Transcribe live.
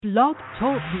Blog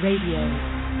Talk Radio.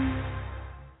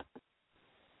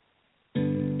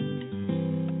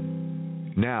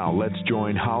 Now let's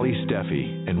join Holly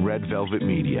Stephey and Red Velvet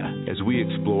Media as we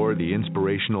explore the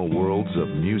inspirational worlds of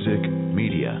music,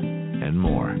 media, and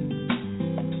more.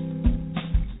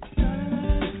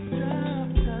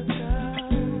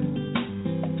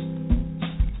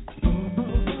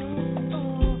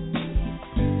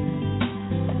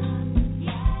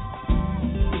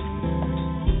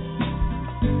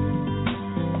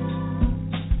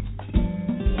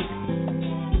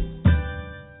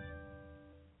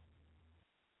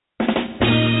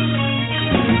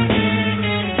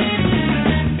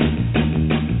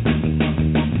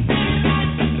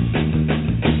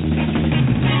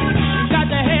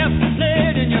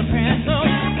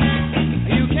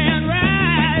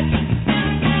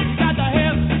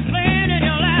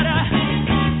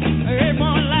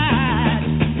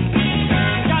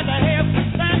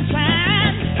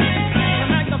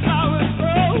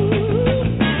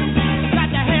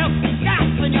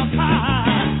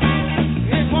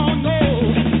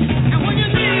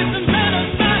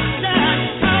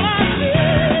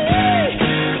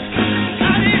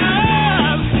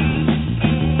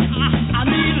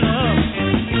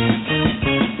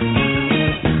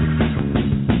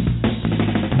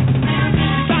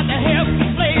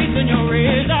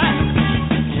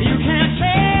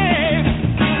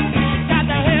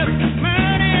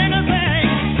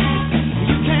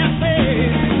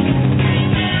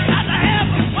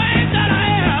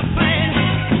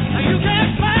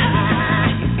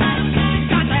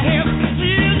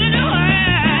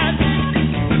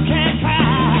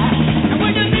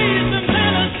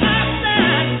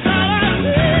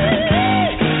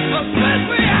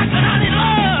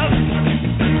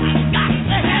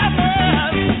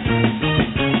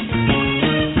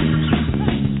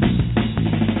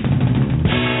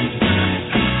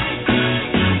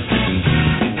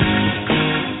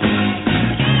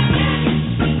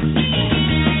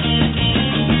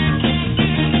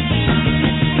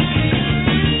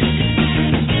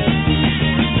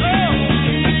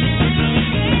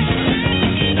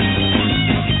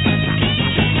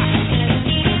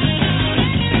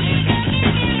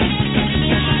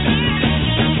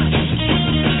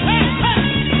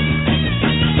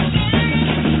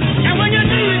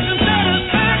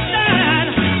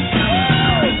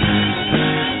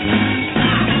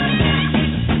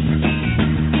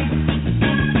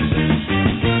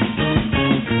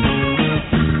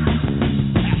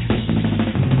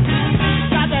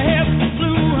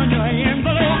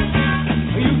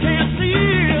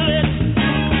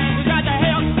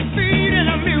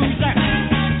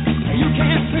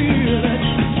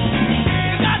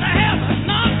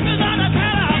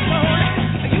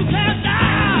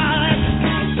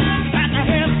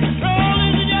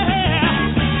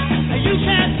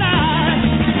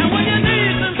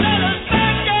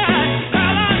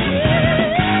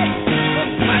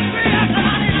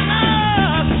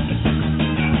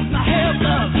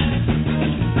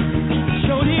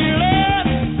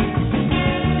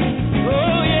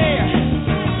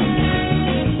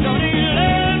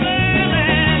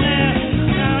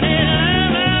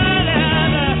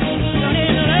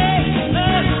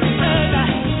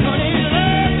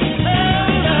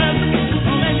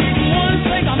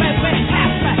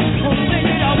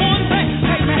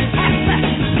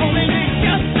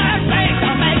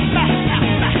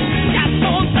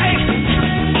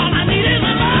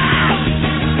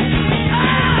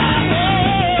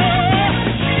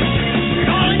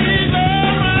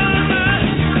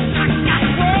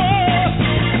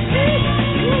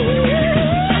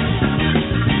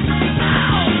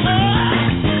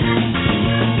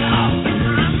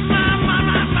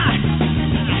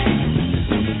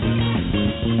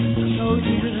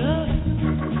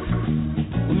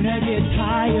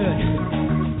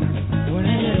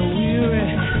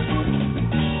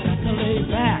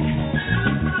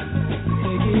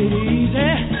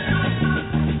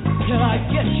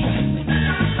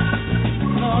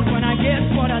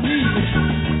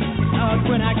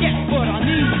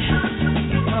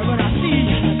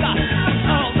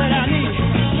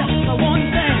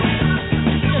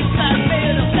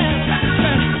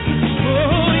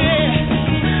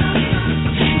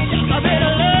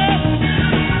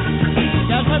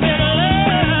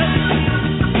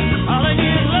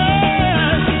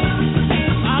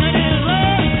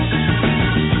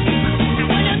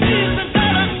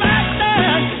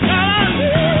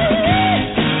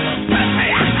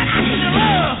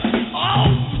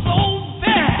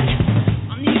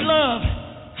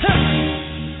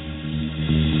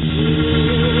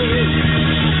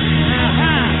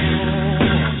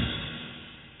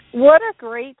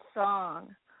 great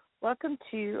song. Welcome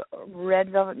to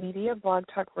Red Velvet Media, Blog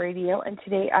Talk Radio, and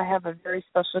today I have a very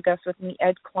special guest with me,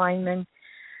 Ed Kleinman,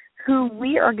 who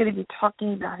we are going to be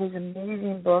talking about his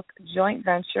amazing book, Joint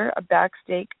Venture, a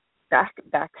Backstage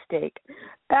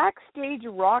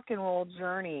rock and roll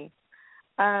journey.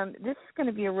 This is going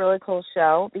to be a really cool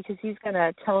show because he's going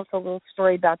to tell us a little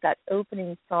story about that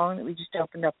opening song that we just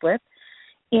opened up with.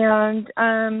 And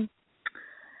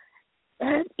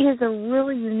Ed is a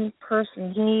really unique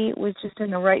person. He was just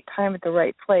in the right time at the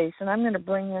right place, and I'm going to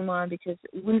bring him on because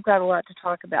we've got a lot to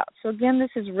talk about. So again, this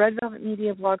is Red Velvet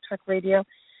Media, Blog Talk Radio.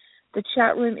 The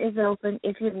chat room is open.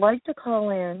 If you'd like to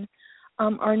call in,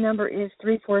 our number is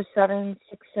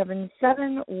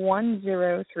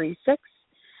 347-677-1036.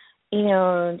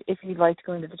 And if you'd like to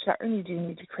go into the chat room, you do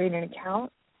need to create an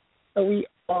account. But we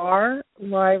are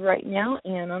live right now,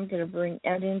 and I'm going to bring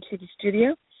Ed into the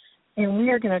studio. And we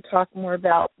are going to talk more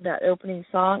about that opening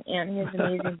song and his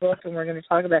amazing book, and we're going to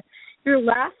talk about. You're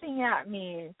laughing at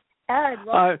me, Ed.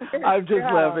 I'm just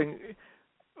laughing.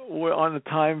 We're on the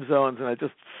time zones, and I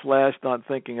just flashed on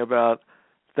thinking about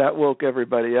that woke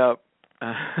everybody up.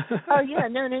 Oh yeah,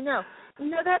 no. You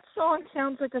know, that song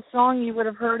sounds like a song you would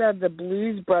have heard of the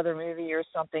Blues Brother movie or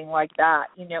something like that.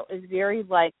 You know, it's very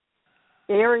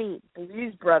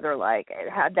Blues Brother like. It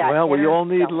had that. Well, we all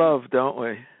need love, don't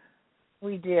we?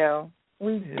 We do.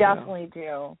 We definitely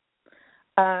do.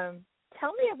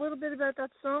 Tell me a little bit about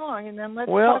that song, and then let's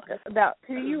talk about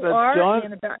who you are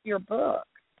and about your book.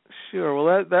 Sure.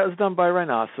 Well, that was done by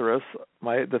Reminisces,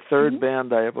 the third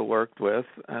band I ever worked with,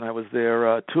 and I was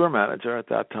their tour manager at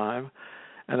that time.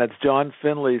 And that's John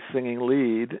Finley singing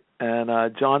lead, and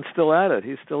John's still at it.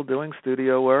 He's still doing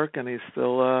studio work, and he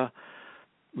still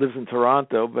lives in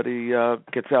Toronto, but he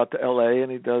gets out to L.A.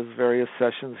 and he does various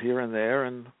sessions here and there,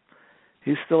 and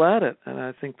he's still at it. And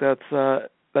I think that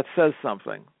says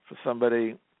something for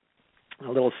somebody. A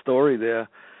little story there.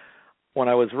 When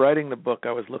I was writing the book,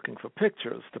 I was looking for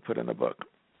pictures to put in the book.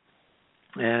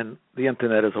 And the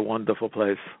Internet is a wonderful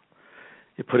place.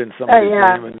 You put in somebody's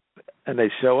name and they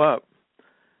show up.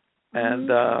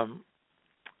 And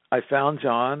I found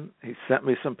John. He sent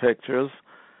me some pictures.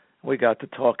 We got to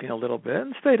talking a little bit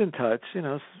and stayed in touch,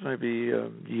 maybe a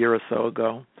year or so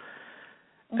ago.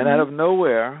 And out of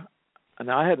nowhere,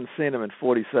 and I hadn't seen him in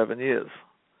 47 years,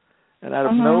 and out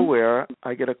of nowhere,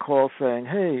 I get a call saying,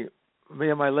 hey, me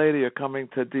and my lady are coming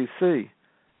to D.C.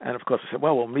 And, of course, I said,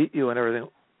 well, we'll meet you and everything.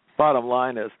 Bottom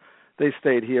line is they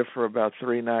stayed here for about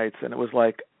 3 nights, and it was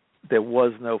like there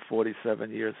was no 47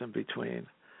 years in between.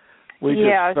 We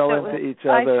just fell into each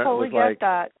other. I totally get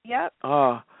that. Yep.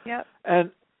 Yep.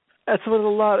 And that's what a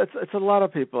lot. It's a lot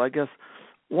of people. I guess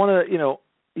one of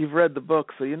you've read the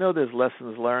book, so you know there's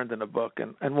lessons learned in a book,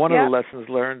 and one of the lessons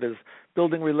learned is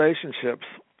building relationships.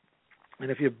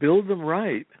 And if you build them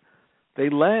right, they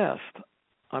last.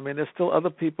 I mean, there's still other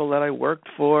people that I worked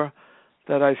for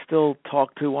that I still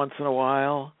talk to once in a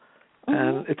while,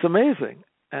 and it's amazing.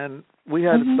 And we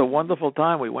had a wonderful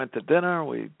time. We went to dinner.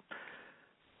 We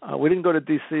didn't go to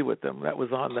D.C. with them. That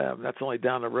was on them. That's only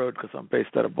down the road because I'm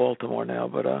based out of Baltimore now.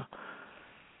 But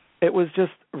it was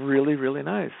just really, really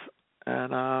nice.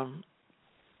 And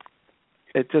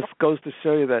it just goes to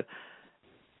show you that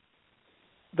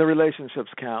the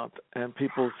relationships count, and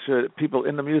people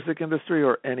in the music industry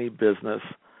or any business,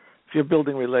 if you're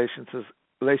building relationships,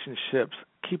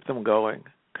 keep them going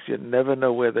because you never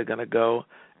know where they're going to go,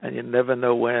 and you never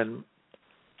know when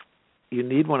you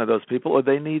need one of those people or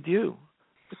they need you.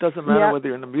 It doesn't matter whether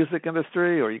you're in the music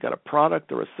industry or you got a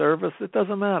product or a service. It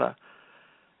doesn't matter.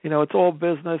 It's all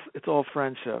business. It's all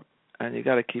friendship, and you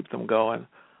got to keep them going.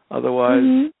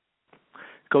 Otherwise,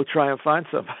 go try and find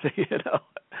somebody.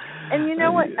 And you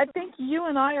know what? I think you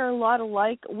and I are a lot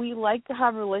alike. We like to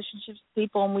have relationships with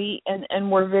people,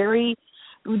 and we're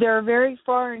they're very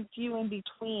far and few in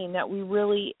between that we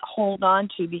really hold on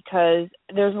to because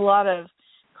there's a lot of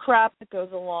crap that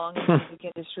goes along in the music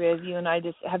industry, as you and I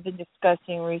just have been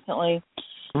discussing recently.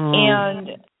 And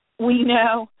we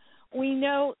know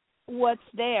what's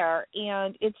there,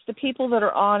 and it's the people that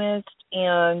are honest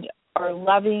and are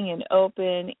loving and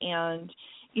open, and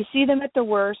you see them at their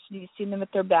worst and you see them at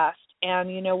their best.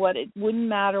 And you know what? It wouldn't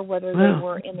matter whether they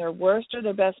were in their worst or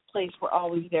their best place. We're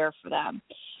always there for them.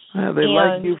 Yeah, they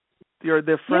like you.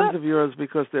 They're friends of yours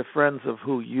because they're friends of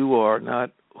who you are,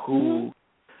 not who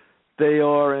they are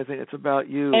or anything. It's about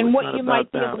you. And it's what you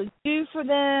might be able to do for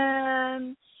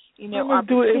them.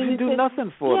 If you do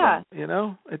nothing for them,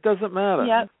 it doesn't matter.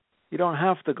 Yep. You don't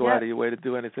have to go out of your way to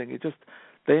do anything.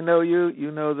 They know you.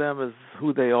 You know them as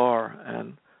who they are,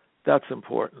 and that's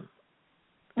important.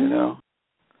 And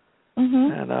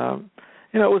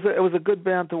You know, it was a good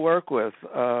band to work with.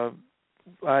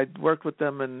 I worked with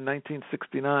them in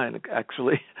 1969,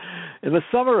 actually, in the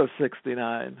summer of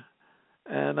 '69.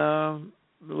 And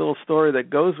the little story that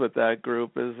goes with that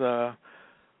group is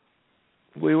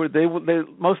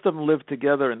most of them lived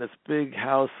together in this big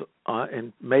house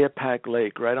in Mayapack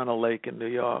Lake, right on a lake in New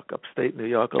York, upstate New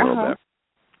York a little bit.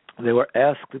 They were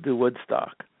asked to do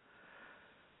Woodstock.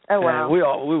 Oh wow!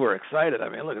 And we were excited. I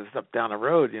mean, look, it's up down the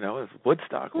road, you know, it's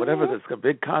Woodstock, whatever. There's a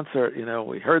big concert, you know.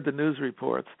 We heard the news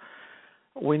reports.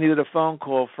 We needed a phone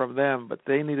call from them, but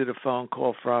they needed a phone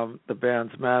call from the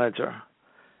band's manager.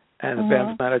 And the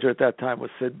band's manager at that time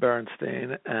was Sid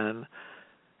Bernstein, and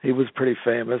he was a pretty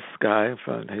famous guy. He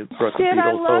brought the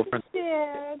Beatles over.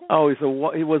 Sid. Oh,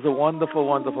 he was a wonderful,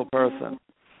 wonderful person.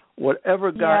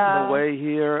 Whatever got in the way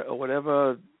here, or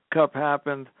whatever cup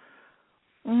happened,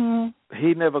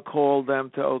 he never called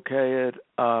them to okay it.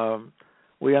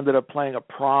 We ended up playing a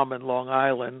prom in Long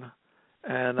Island,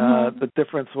 and the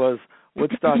difference was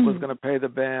Woodstock was going to pay the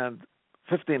band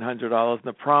 $1,500, and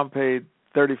the prom paid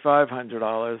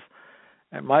 $3,500.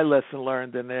 And my lesson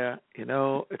learned in there, you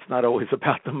know, it's not always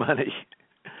about the money.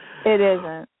 It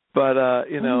isn't. But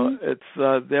you know, it's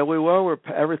there we were.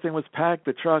 Everything was packed.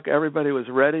 The truck, everybody was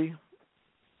ready,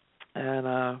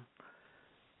 and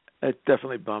it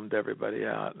definitely bummed everybody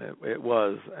out. It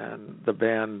was, and the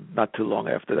band, not too long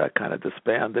after that, kind of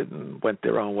disbanded and went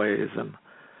their own ways. And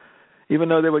even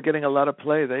though they were getting a lot of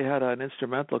play, they had an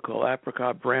instrumental called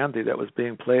Apricot Brandy that was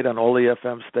being played on all the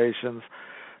FM stations.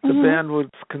 The band was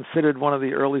considered one of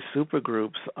the early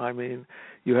supergroups. I mean,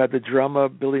 you had the drummer,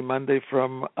 Billy Monday,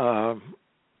 from The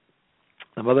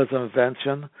Mothers of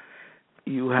Invention.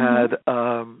 You had,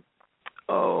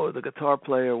 the guitar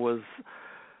player was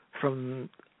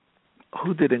from,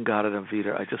 who did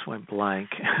In-Gada-Da-Vida? I just went blank.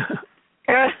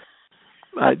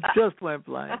 I just went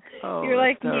blank. Oh, you're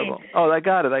like terrible. me. Oh, I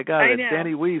got it. I know.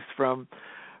 Danny Weiss from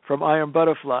Iron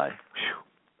Butterfly.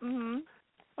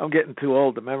 I'm getting too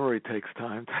old. The memory takes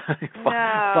time to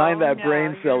find that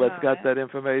brain cell that's got that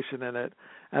information in it.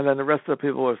 And then the rest of the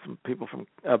people were some people from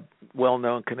a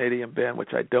well-known Canadian band,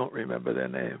 which I don't remember their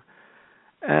name.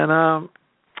 And,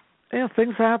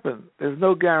 things happen. There's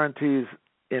no guarantees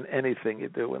in anything you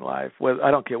do in life. I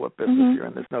don't care what business you're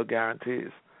in. There's no guarantees.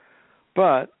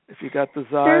 But if you got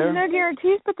desire... There's no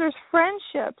guarantees, but there's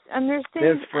friendships. And there's things...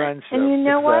 There's friendships, and you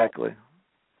know exactly.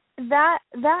 What?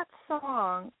 That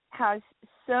song has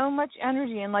so much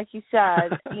energy, and like you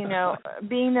said, you know,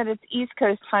 being that it's East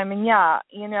Coast time, and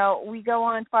you know, we go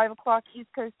on 5 o'clock East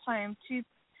Coast time, 2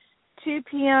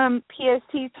 p.m.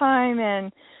 PST time,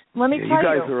 and let me tell you, you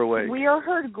guys are awake. We are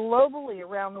heard globally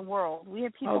around the world. We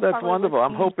have people. Oh, that's wonderful!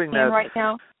 I'm hoping that right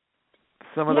now.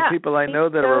 Some of the people I know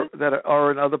that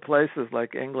are in other places,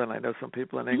 like England. I know some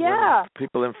people in England,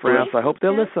 people in France. I hope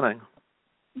they're listening.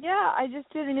 Yeah, I just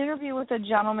did an interview with a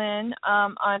gentleman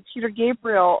on Peter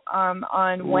Gabriel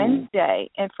on Wednesday,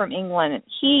 and from England.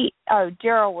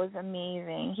 Daryl was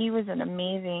amazing. He was an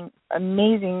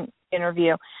amazing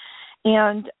interview.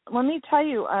 And let me tell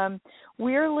you,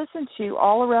 we're listened to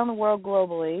all around the world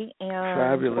globally, and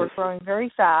Fabulous. We're growing very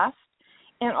fast.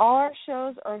 And all our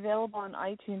shows are available on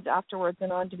iTunes afterwards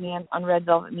and on demand on Red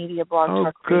Velvet Media Blog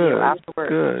Talk Radio afterwards.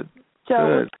 Good. So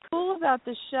what's cool about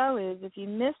the show is if you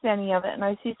missed any of it, and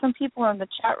I see some people in the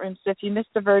chat room, so if you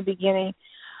missed the very beginning,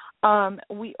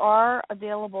 we are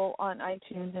available on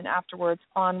iTunes and afterwards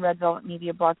on Red Velvet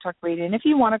Media Blog Talk Radio. And if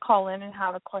you want to call in and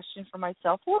have a question for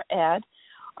myself or Ed,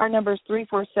 our number is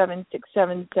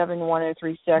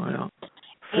 347-677-1036. Wow.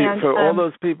 And, for all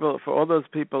those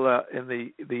people in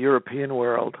the European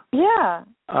world,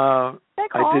 I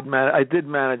did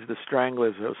manage the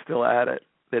Stranglers who are still at it.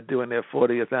 They're doing their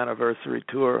 40th anniversary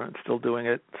tour and still doing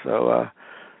it. So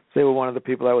they were one of the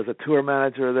people. I was a tour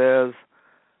manager of theirs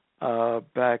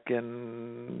back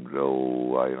in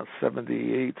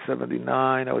 78,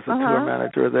 79. I was a tour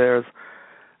manager of theirs.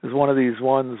 It was one of these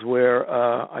ones where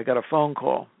I got a phone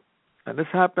call, and this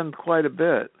happened quite a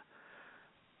bit.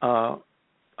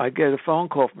 I get a phone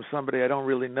call from somebody I don't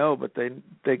really know, but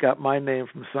they got my name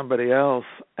from somebody else,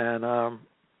 and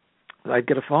I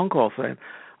get a phone call saying,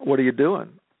 "What are you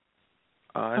doing?"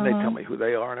 And they tell me who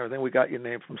they are and everything. We got your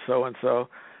name from so-and-so,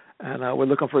 and we're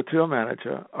looking for a tour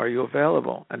manager. Are you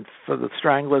available? And for the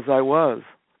Stranglers, I was.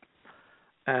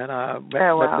 And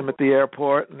met them at the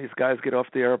airport, and these guys get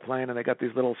off the airplane, and they got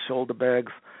these little shoulder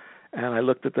bags. And I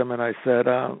looked at them, and I said,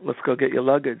 let's go get your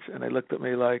luggage. And they looked at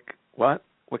me like, what?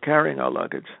 We're carrying our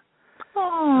luggage.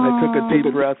 Aww. And I took a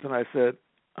deep breath, and I said,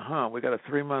 we got a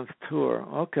 3-month tour.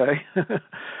 Okay.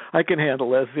 I can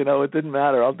handle this. You know, it didn't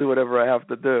matter. I'll do whatever I have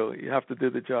to do. You have to do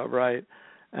the job right.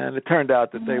 And it turned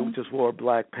out that they just wore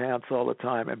black pants all the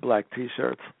time and black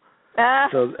T-shirts.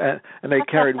 So and they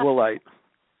carried woolite.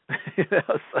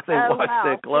 So they washed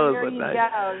their clothes at night.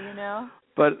 Go.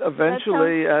 But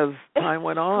eventually, as time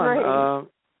went on,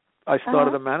 I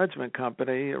started a Uh-huh. management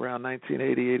company around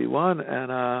 1980-81,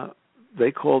 and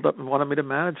they called up and wanted me to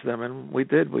manage them, and we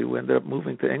did. We ended up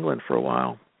moving to England for a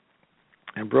while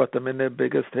and brought them in their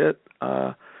biggest hit,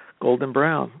 Golden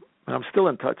Brown. And I'm still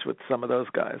in touch with some of those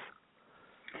guys.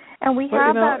 And we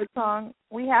have that song.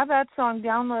 We have that song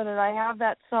downloaded. I have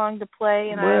that song to play,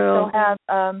 and I still have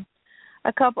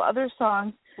a couple other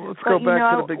songs. Well, let's go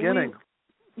back to the beginning.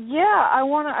 I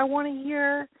want to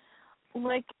hear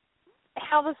like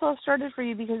how this all started for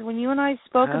you, because when you and I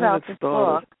spoke about this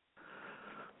book.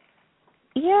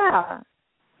 Yeah.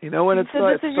 You know when it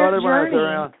started when I was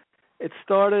around. It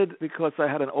started because I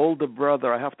had an older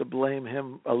brother. I have to blame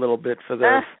him a little bit for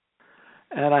this.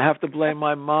 And I have to blame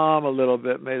my mom a little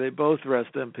bit. May they both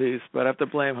rest in peace. But I have to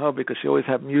blame her because she always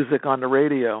had music on the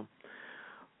radio.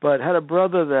 But I had a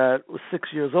brother that was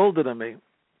 6 years older than me.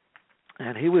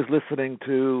 And he was listening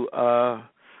to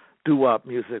doo-wop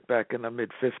music back in the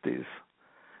mid-50s.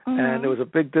 Mm-hmm. And there was a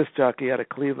big disc jockey out of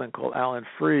Cleveland called Alan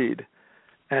Freed.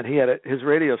 And he had his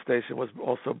radio station was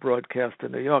also broadcast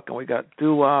in New York. And we got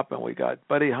doo-wop, and we got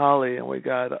Buddy Holly, and we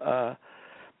got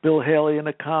Bill Haley and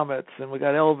the Comets, and we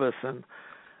got Elvis. And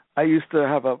I used to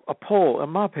have a pole, a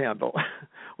mop handle,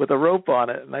 with a rope on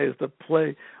it, and we used to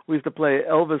play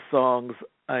Elvis songs,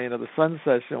 the Sun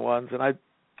Session ones, and I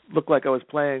looked like I was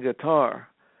playing guitar,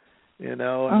 and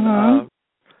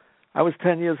I was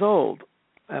 10 years old,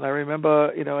 and I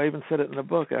remember, I even said it in the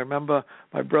book, I remember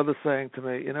my brother saying to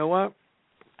me, you know what,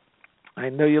 I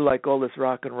know you like all this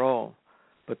rock and roll,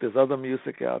 but there's other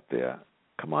music out there.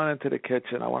 Come on into the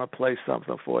kitchen, I want to play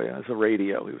something for you. It's a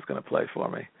radio he was going to play for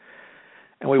me.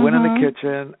 And we went in the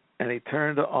kitchen, and he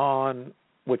turned on,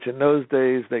 which in those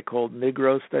days they called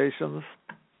Negro stations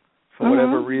for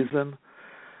whatever reason.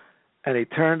 And he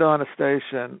turned on a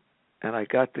station, and I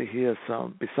got to hear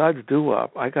besides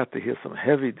doo-wop, I got to hear some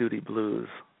heavy-duty blues.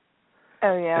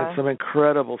 Oh, yeah. And some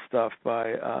incredible stuff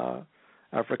by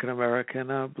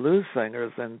African-American blues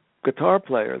singers and guitar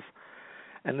players.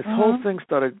 And this whole thing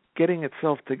started getting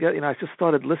itself together. I just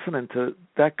started listening to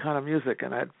that kind of music,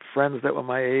 and I had friends that were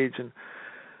my age, and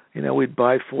we'd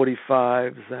buy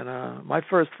 45s, and my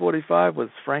first 45 was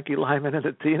Frankie Lyman and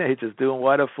the Teenagers doing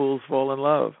Why Do Fools Fall in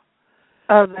Love.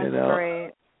 Oh, that's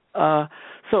great.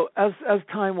 So as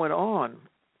time went on,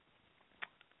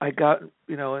 I got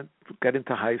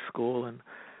into high school and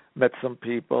met some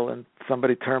people, and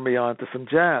somebody turned me on to some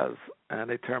jazz, and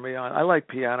they turned me on. I like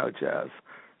piano jazz,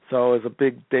 so I was a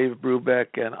big Dave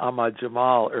Brubeck and Ahmad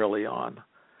Jamal early on,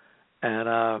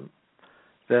 and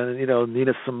then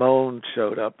Nina Simone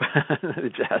showed up the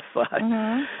jazz side,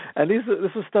 and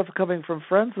this was stuff coming from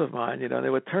friends of mine. They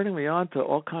were turning me on to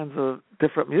all kinds of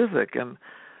different music, and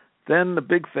then the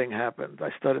big thing happened. I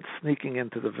started sneaking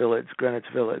into the village, Greenwich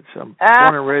Village. I'm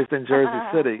born and raised in Jersey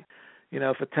City.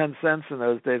 For 10 cents in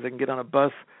those days, I can get on a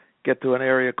bus, get to an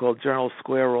area called Journal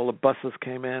Square where all the buses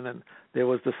came in, and there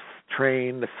was this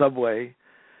train, the subway,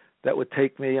 that would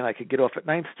take me, and I could get off at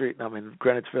 9th Street, and I'm in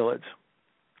Greenwich Village.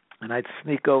 And I'd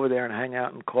sneak over there and hang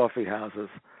out in coffee houses.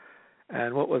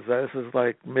 And what was that? This was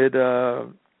like it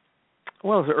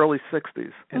was the early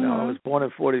 60s. I was born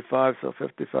in 45, so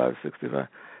 55, 65.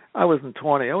 I wasn't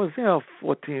 20. I was,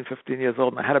 14, 15 years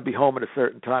old, and I had to be home at a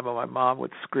certain time, or my mom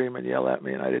would scream and yell at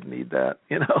me, and I didn't need that,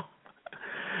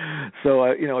 So,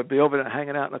 I'd be over there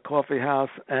hanging out in a coffee house,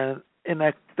 and in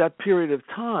that period of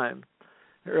time,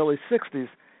 the early 60s,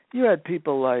 you had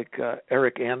people like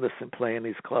Eric Anderson playing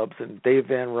these clubs, and Dave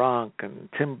Van Ronk, and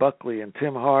Tim Buckley, and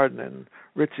Tim Hardin, and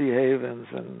Richie Havens,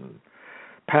 and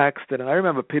Paxton. And I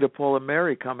remember Peter, Paul, and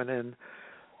Mary coming in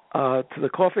to the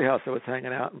coffee house I was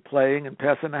hanging out and playing and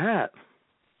passing the hat.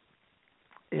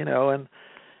 And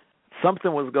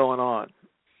something was going on.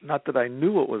 Not that I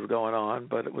knew what was going on,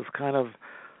 but it was kind of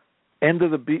end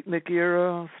of the beatnik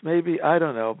era, maybe. I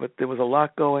don't know, but there was a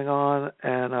lot going on,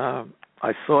 and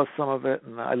I saw some of it,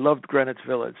 and I loved Greenwich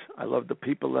Village. I loved the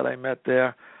people that I met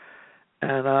there.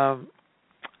 And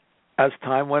as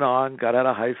time went on, got out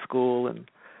of high school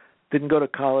and didn't go to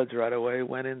college right away,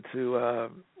 went into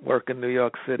work in New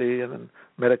York City, and then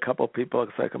met a couple of people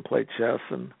because I can play chess,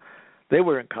 and they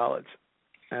were in college.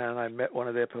 And I met one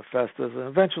of their professors, and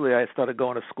eventually I started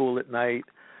going to school at night.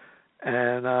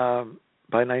 And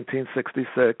by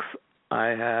 1966, I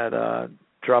had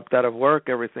dropped out of work,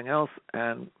 everything else,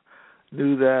 and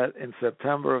knew that in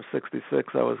September of 66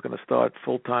 I was going to start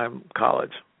full-time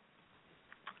college.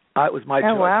 It was my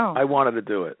choice. Wow. I wanted to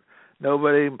do it.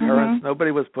 Parents,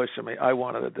 nobody was pushing me. I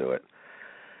wanted to do it.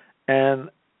 And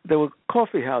there were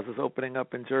coffee houses opening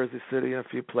up in Jersey City and a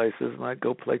few places, and I'd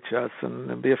go play chess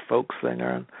and be a folk singer.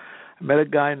 And I met a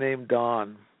guy named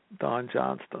Don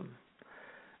Johnston.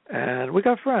 And we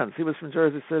got friends. He was from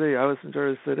Jersey City, I was from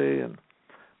Jersey City, and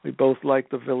we both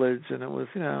liked the village, and it was,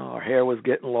 our hair was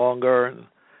getting longer, and,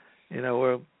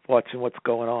 we're watching what's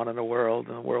going on in the world,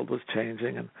 and the world was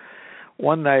changing. And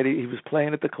one night he was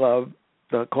playing at the club,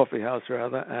 the coffee house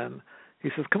rather, and he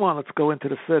says, "Come on, let's go into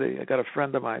the city. I got a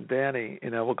friend of mine, Danny.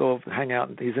 We'll go hang out.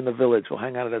 He's in the village. We'll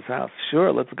hang out at his house."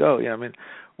 Sure, let's go.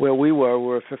 Where we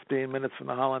were 15 minutes from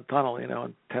the Holland Tunnel,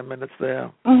 and 10 minutes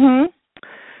there. Mhm.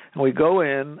 And we go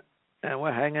in, and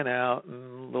we're hanging out,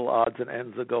 and little odds and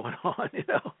ends are going on,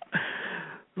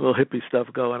 little hippie stuff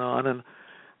going on. And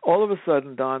all of a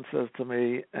sudden, Don says to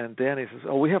me, and Danny says,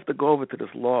 "Oh, we have to go over to this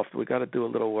loft. We got to do a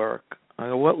little work." I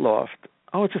go, "What loft?"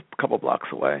 "Oh, it's just a couple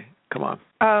blocks away. Come on."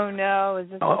 Oh no! Is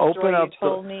this the open story up you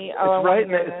told me? Oh, I want to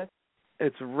hear this.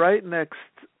 It's right next.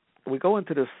 We go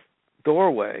into this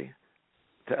doorway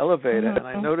to elevator, and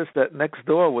I noticed that next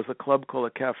door was a club called a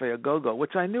Cafe A Go-Go,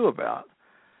 which I knew about.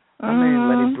 I mean,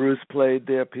 Lenny Bruce played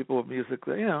there. People with music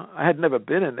there. I had never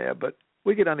been in there, but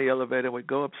we get on the elevator. We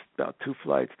go up about 2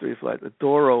 flights, 3 flights. The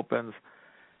door opens,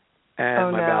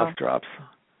 and my mouth drops.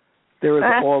 There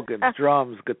is organs,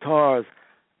 drums, guitars,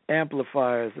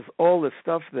 amplifiers. There's all this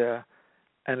stuff there,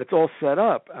 and it's all set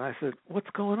up. And I said, "What's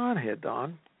going on here,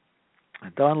 Don?"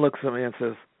 And Don looks at me and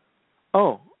says,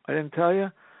 "Oh, I didn't tell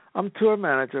you? I'm tour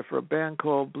manager for a band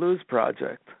called Blues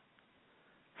Project."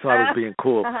 So I was being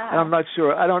cool. And I'm not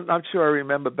sure I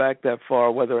remember back that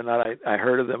far whether or not I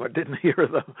heard of them or didn't hear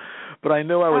of them. But I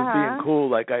knew I was being cool,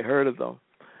 like I heard of them.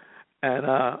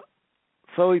 And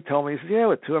so he told me, he said, "Yeah,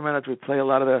 we're tour manager. We play a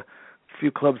lot of the few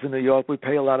clubs in New York. We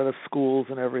play a lot of the schools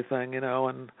and everything,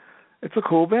 and it's a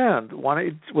cool band.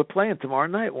 We're playing tomorrow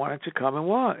night. Why don't you come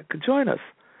and join us?"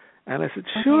 And I said,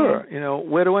 "Sure.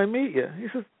 Where do I meet you?" He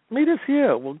says, "Meet us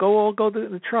here. We'll all go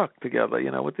in the truck together,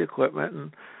 with the equipment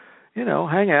and,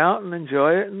 hang out and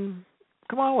enjoy it and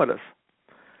come on with us."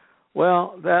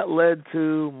 Well, that led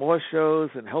to more shows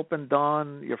and helping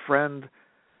Don, your friend,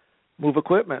 move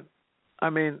equipment. I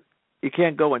mean, you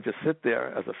can't go and just sit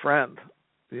there as a friend.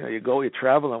 You go, you're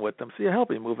traveling with them, so you help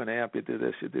him move an amp, you do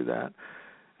this, you do that.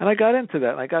 And I got into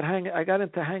that. I got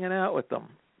into hanging out with them.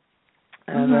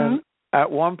 And then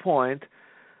at one point,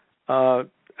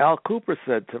 Al Cooper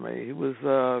said to me, he was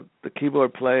the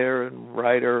keyboard player and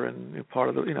writer and part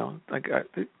of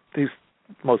the, he's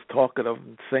most talkative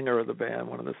singer of the band,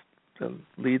 one of the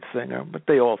lead singer, but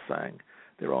they all sang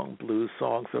their own blues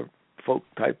songs or folk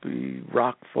type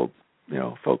rock, folk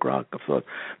rock of sorts.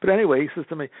 But anyway, he says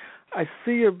to me, "I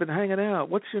see you've been hanging out.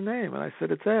 What's your name?" And I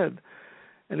said, "It's Ed."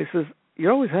 And he says,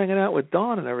 "You're always hanging out with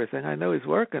Don and everything. I know he's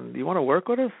working. Do you want to work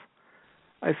with us?"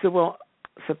 I said, "Well,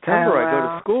 September I go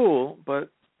to school, but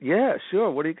yeah, sure.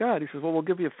 What do you got?" He says, "Well, we'll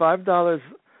give you $5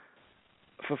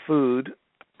 for food,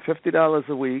 $50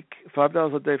 a week,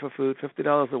 $5 a day for food,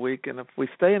 $50 a week, and if we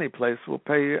stay any place, we'll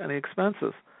pay you any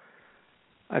expenses."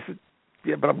 I said,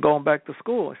 "Yeah, but I'm going back to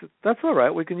school." I said, "That's all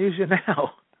right. We can use you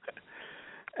now."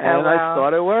 And I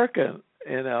started working,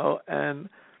 and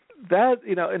that,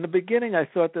 in the beginning I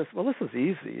thought this is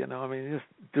easy, just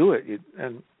do it.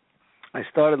 And I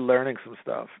started learning some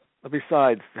stuff.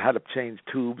 Besides how to change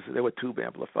tubes, there were tube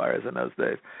amplifiers in those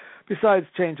days. Besides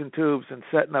changing tubes and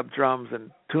setting up drums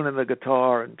and tuning the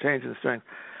guitar and changing strings,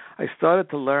 I started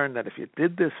to learn that if you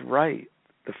did this right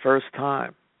the first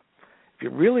time, if you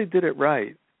really did it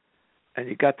right, and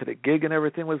you got to the gig and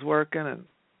everything was working and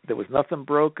there was nothing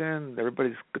broken,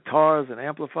 everybody's guitars and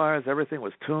amplifiers, everything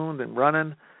was tuned and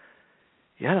running,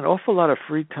 you had an awful lot of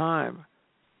free time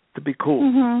to be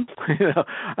cool.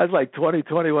 I was like 20,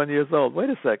 21 years old. Wait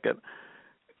a second.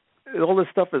 All this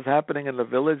stuff is happening in the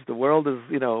village. The world is,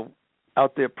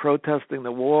 out there protesting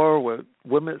the war. We're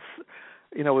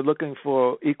looking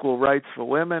for equal rights for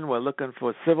women. We're looking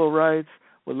for civil rights.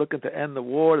 We're looking to end the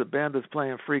war. The band is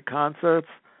playing free concerts.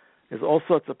 There's all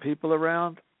sorts of people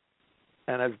around.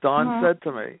 And as Don said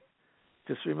to me,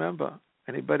 just remember,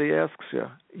 anybody asks you,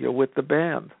 you're with the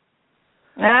band.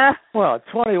 Well,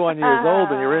 21 years old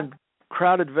and you're in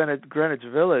crowded Greenwich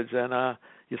Village and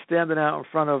you're standing out in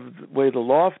front of where the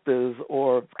loft is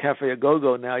or Cafe A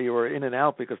Go-Go. Now you were in and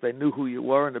out because they knew who you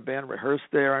were and the band rehearsed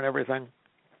there and everything.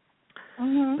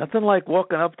 Nothing like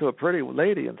walking up to a pretty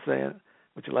lady and saying,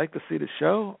 "Would you like to see the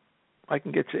show? I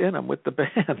can get you in. I'm with the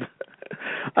band."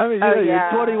 I mean, you're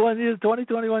 21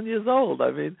 years old.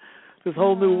 I mean, this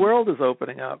whole new world is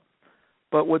opening up.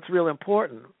 But what's real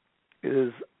important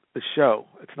is the show.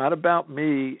 It's not about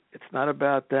me. It's not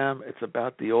about them. It's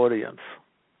about the audience.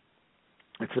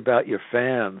 It's about your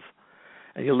fans.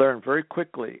 And you learn very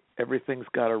quickly everything's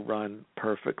got to run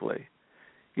perfectly.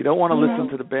 You don't want to listen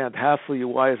to the band hassle you,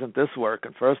 why isn't this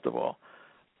working, first of all.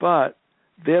 But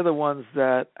they're the ones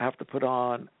that have to put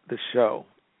on the show.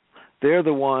 They're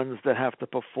the ones that have to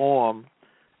perform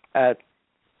at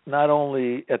not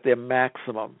only at their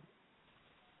maximum,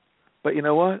 but you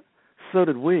know what? So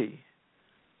did we.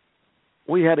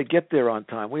 We had to get there on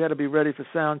time. We had to be ready for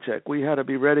sound check. We had to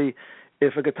be ready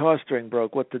if a guitar string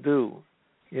broke, what to do.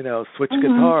 Switch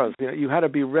guitars. You had to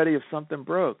be ready if something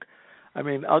broke. I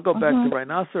mean, I'll go back to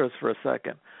Rhinoceros for a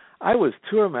second. I was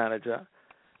tour manager,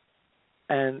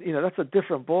 and that's a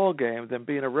different ball game than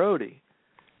being a roadie.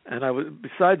 And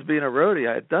besides being a roadie,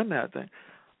 I had done that thing.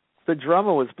 The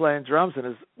drummer was playing drums,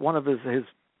 and one of his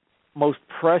most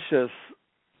precious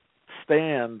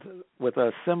stand with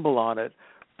a cymbal on it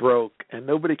broke, and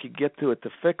nobody could get to it to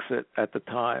fix it at the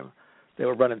time. They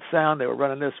were running sound, they were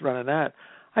running this, running that.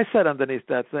 I sat underneath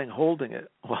that thing holding it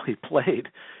while he played.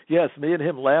 Yes, me and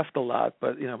him laughed a lot,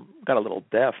 but got a little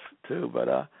deaf too. But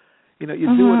you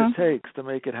do what it takes to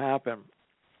make it happen,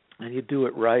 and you do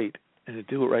it right. And you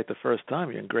do it right the first time,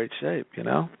 you're in great shape.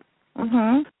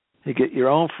 You get your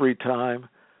own free time,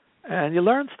 and you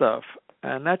learn stuff,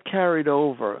 and that carried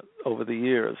over the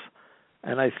years.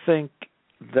 And I think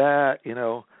that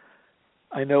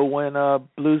I know when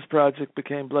Blues Project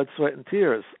became Blood, Sweat, and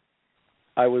Tears,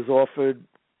 I was offered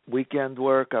weekend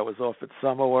work, I was offered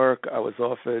summer work, I was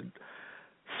offered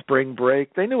spring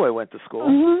break. They knew I went to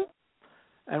school.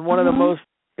 And one of the most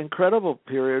incredible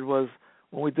period was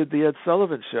when we did the Ed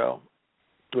Sullivan Show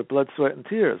with Blood, Sweat, and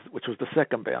Tears, which was the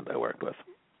second band I worked with.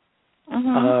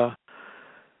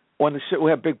 When the show, we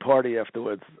had a big party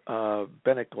afterwards.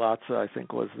 Bennett Glotza, I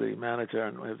think, was the manager,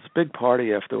 and it was a big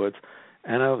party afterwards.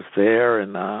 And I was there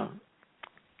and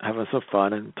having some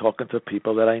fun and talking to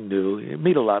people that I knew. You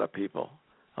meet a lot of people,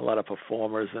 a lot of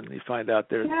performers, and you find out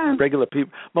they're regular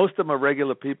people. Most of them are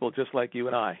regular people just like you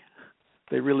and I.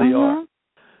 They really are.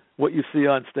 What you see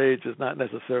on stage is not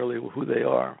necessarily who they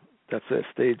are. That's their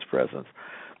stage presence.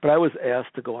 But I was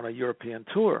asked to go on a European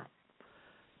tour.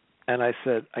 And I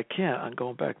said, I can't. I'm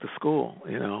going back to school,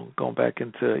 going back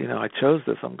into, I chose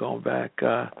this. I'm going back,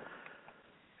 I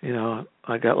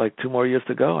got like 2 more years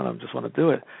to go, and I just want to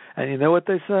do it. And you know what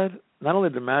they said? Not only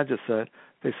the manager said,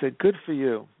 they said, good for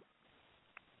you.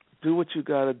 Do what you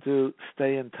got to do.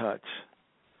 Stay in touch.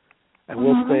 And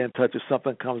we'll stay in touch. If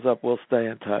something comes up, we'll stay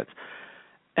in touch.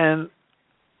 And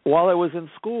while I was in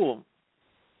school,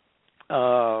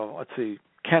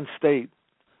 Kent State,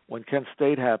 when Kent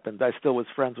State happened, I still was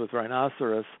friends with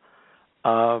Rhinoceros.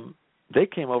 They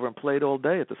came over and played all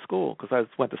day at the school because I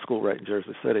went to school right in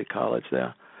Jersey City, college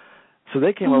there. So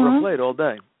they came over and played all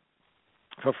day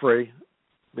for free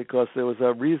because there was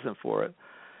a reason for it.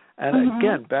 And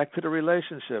again, back to the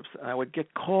relationships. I would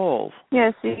get calls.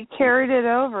 Yes, you carried it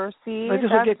over. See, I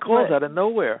just would get calls out of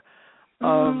nowhere.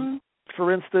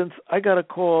 For instance, I got a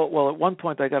call. Well, at one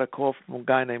point, I got a call from a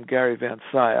guy named Gary Van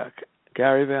Syak.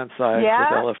 Gary Van Syak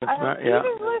with Elephant. He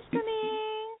was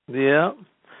listening. Yeah.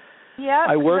 Yeah,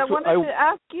 I wanted to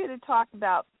ask you to talk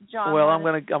about John. Well, I'm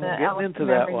getting into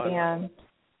that one. Band.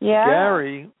 Yeah.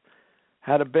 Gary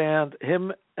had a band.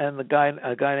 Him and a guy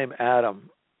named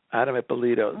Adam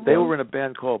Ippolito. They were in a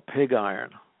band called Pig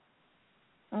Iron.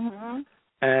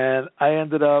 And I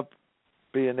ended up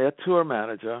being their tour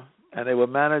manager, and they were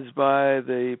managed by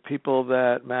the people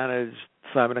that managed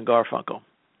Simon and Garfunkel.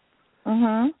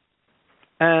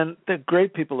 And they're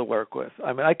great people to work with.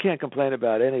 I mean, I can't complain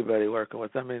about anybody working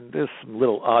with them. I mean, there's some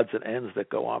little odds and ends that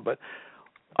go on, but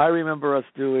I remember us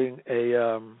doing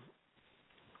a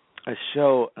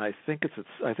show. And I think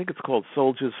it's called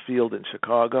Soldiers Field in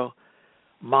Chicago.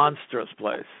 Monstrous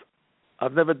place.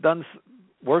 I've never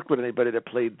worked with anybody that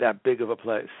played that big of a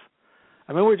place.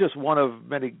 I mean, we're just one of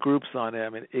many groups on there. I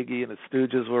mean, Iggy and the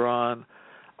Stooges were on.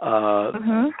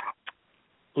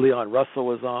 Leon Russell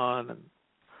was on,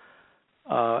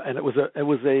 and it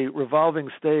was a revolving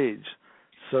stage,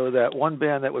 so that one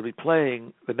band that would be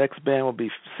playing, the next band would be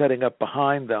setting up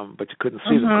behind them, but you couldn't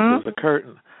see them because there was a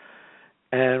curtain.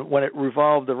 And when it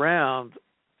revolved around,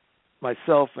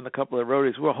 myself and a couple of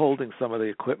roadies were holding some of the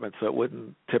equipment so it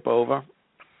wouldn't tip over.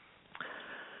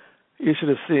 You should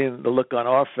have seen the look on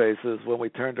our faces when we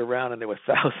turned around and there were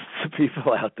thousands of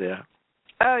people out there.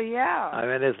 Oh, yeah. I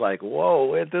mean, it's like, whoa,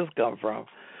 where'd this come from?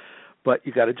 But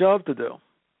you got a job to do.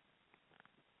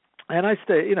 And I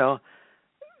stayed,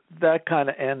 that kind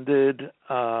of ended.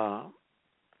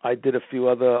 I did a few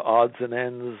other odds and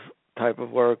ends type of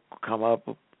work come up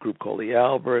group called the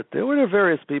Albert. There were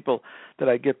various people that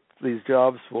I get these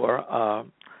jobs for.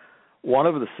 One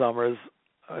of the summers,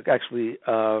 actually,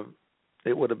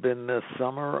 it would have been the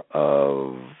summer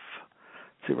of,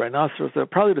 Rhinoceros,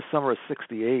 probably the summer of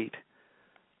 '68.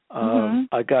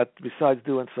 I got, besides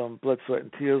doing some blood, sweat,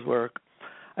 and tears work,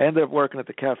 I ended up working at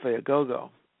the Cafe A Go-Go.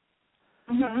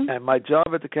 And my job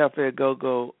at the Cafe A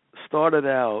Go-Go started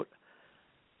out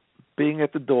being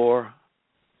at the door,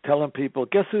 telling people,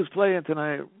 guess who's playing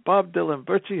tonight? Bob Dylan,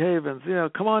 Birchie Havens,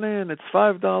 come on in, it's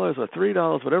 $5 or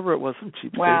 $3, whatever it was, some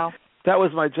cheap Wow. That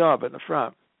was my job in the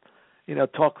front.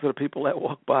 Talk to the people that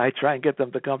walk by, try and get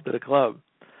them to come to the club.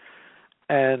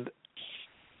 And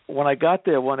when I got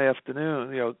there one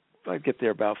afternoon, I'd get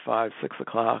there about 5, 6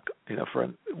 o'clock, for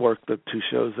work the 2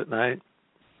 shows at night.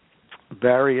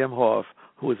 Barry Imhoff,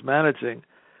 who was managing,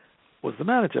 was the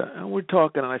manager. And we're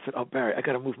talking, and I said, oh, Barry, I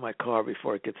got to move my car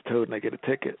before it gets towed and I get a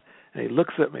ticket. And he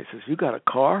looks at me and says, you got a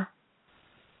car?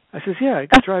 I says, yeah, I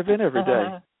can drive in every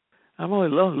day. I'm only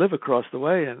alone, live across the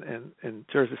way in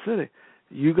Jersey City.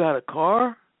 You got a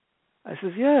car? I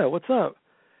says, yeah, what's up?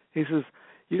 He says,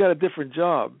 you got a different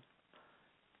job.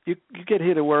 You get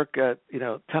here to work at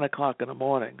 10 o'clock in the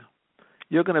morning.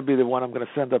 You're going to be the one I'm going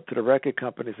to send up to the record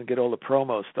companies and get all the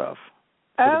promo stuff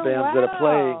for the bands that are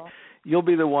playing. You'll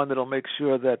be the one that'll make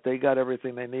sure that they got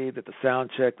everything they need, that the sound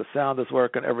check, the sound is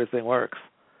working, everything works.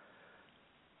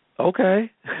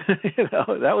 Okay,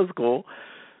 that was cool.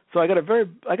 So I got a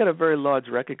very large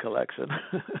record collection.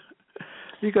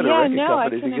 You go to record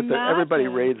companies, you get everybody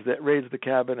raids the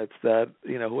cabinets that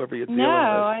whoever you're dealing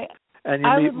with. And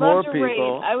you meet more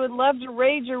people. I would love to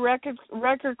raid your record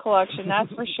collection.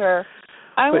 That's for sure.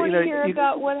 I want to hear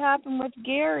about what happened with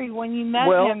Gary when you met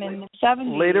him in the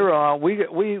 70s. Later on,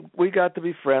 we got to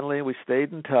be friendly. We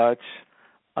stayed in touch.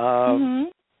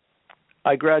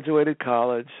 I graduated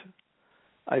college.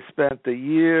 I spent a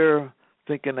year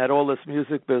thinking that all this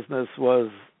music business was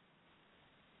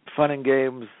fun and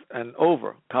games and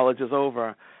over. College is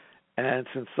over. And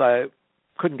since I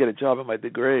couldn't get a job in my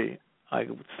degree, I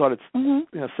started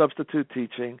substitute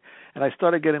teaching, and I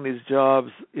started getting these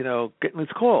jobs, getting these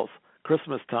calls,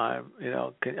 Christmas time,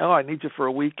 I need you for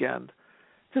a weekend,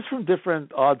 just from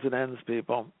different odds and ends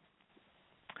people.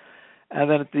 And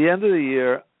then at the end of the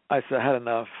year, I said I had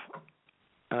enough,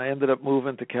 and I ended up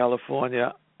moving to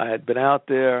California. I had been out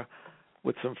there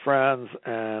with some friends,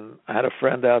 and I had a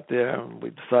friend out there, and we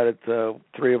decided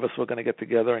 3 of us were going to get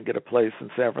together and get a place in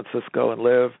San Francisco and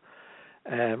live.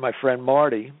 And my friend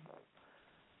Marty,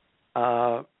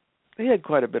 he had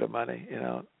quite a bit of money,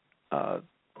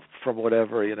 from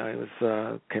whatever, he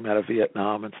was came out of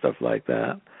Vietnam and stuff like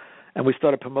that. And we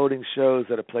started promoting shows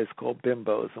at a place called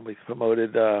Bimbo's, and we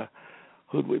promoted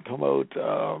who'd we promote?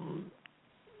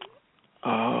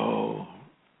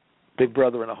 Big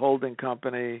Brother and a Holding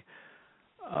Company,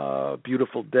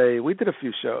 Beautiful Day. We did a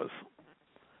few shows.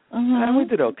 And we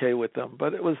did okay with them,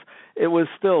 but it was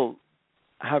still,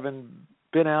 having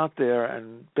been out there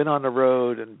and been on the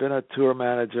road and been a tour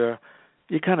manager,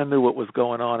 you kind of knew what was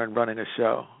going on in running a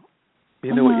show.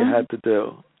 You knew what you had to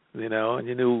do, and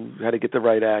you knew how to get the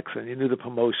right acts, and you knew the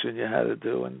promotion you had to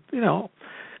do, and,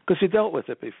 because you dealt with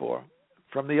it before.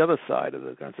 From the other side of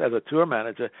it, as a tour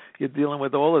manager, you're dealing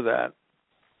with all of that.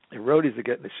 Your roadies are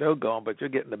getting the show going, but you're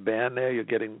getting the band there, you're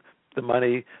getting the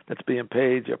money that's being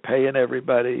paid, you're paying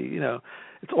everybody,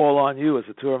 it's all on you as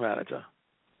a tour manager.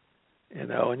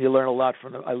 And you learn a lot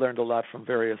from them. I learned a lot from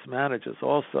various managers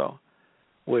also,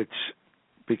 which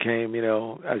became,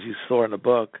 as you saw in the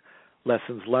book,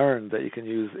 lessons learned that you can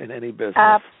use in any business.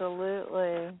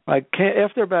 Absolutely.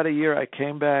 After about a year, I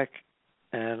came back,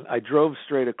 and I drove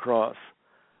straight across.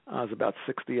 It was about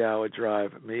a 60-hour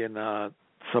drive. Me and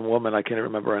some woman, I can't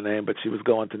remember her name, but she was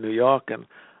going to New York, and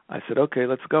I said, okay,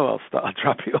 let's go. I'll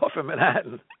drop you off in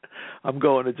Manhattan. I'm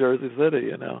going to Jersey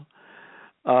City,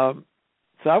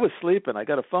 So I was sleeping. I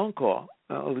got a phone call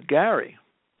with Gary.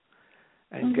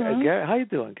 And Gary, how you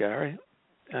doing, Gary?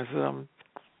 I said,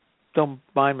 don't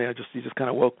mind me. You just kind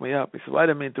of woke me up. He said, well, I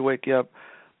didn't mean to wake you up,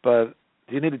 but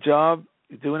do you need a job?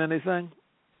 You doing anything?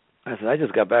 I said, I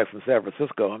just got back from San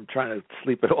Francisco. I'm trying to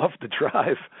sleep it off the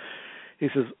drive. He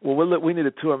says, well, we need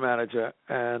a tour manager,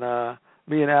 and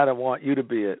me and Adam want you to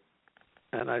be it.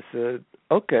 And I said,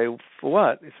 okay, for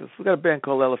what? He says, we got a band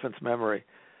called Elephant's Memory.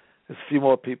 There's a few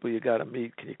more people you got to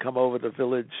meet. Can you come over to the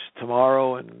Village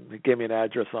tomorrow? And he gave me an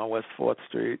address on West 4th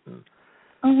Street. And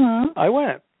I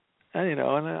went. And, and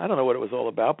I don't know what it was all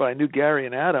about, but I knew Gary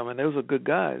and Adam, and those were good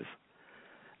guys.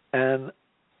 And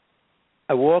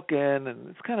I walk in, and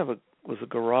it's kind of was a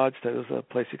garage. There was a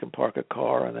place you can park a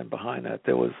car, and then behind that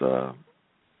there was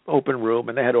open room,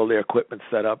 and they had all their equipment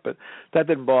set up, but that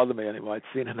didn't bother me anymore. I'd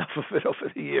seen enough of it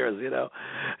over the years, you know.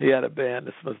 He had a band.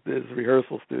 This was his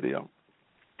rehearsal studio.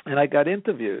 And I got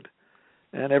interviewed,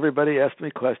 and everybody asked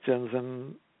me questions,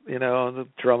 and, you know, the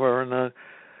drummer and the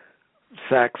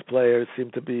sax players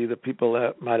seemed to be the people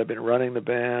that might have been running the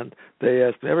band.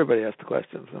 Everybody asked the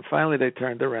questions. And finally they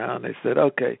turned around. They said,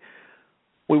 okay,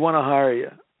 we want to hire you.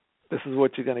 This is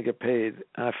what you're going to get paid.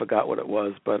 And I forgot what it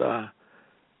was, but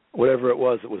whatever it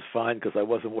was fine because I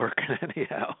wasn't working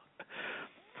anyhow.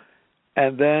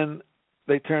 And then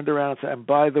they turned around and said, and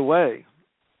by the way,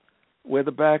 we're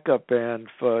the backup band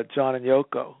for John and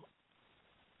Yoko.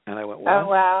 And I went, what? Oh,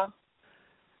 wow.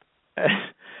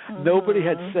 Nobody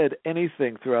had said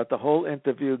anything throughout the whole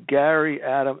interview. Gary,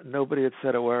 Adam, nobody had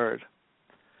said a word.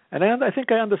 And I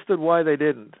think I understood why they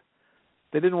didn't.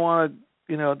 They didn't want to,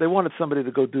 you know, they wanted somebody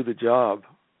to go do the job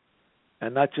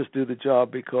and not just do the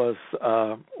job because,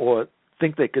 or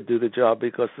think they could do the job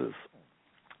because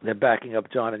they're backing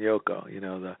up John and Yoko, you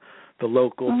know, the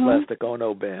local Plastic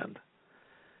Ono band.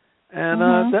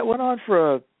 And that went on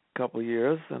for a couple of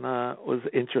years, and was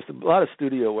interesting. A lot of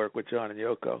studio work with John and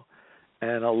Yoko,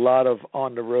 and a lot of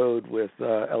on the road with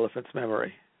Elephant's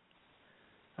Memory.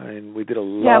 I mean, we did a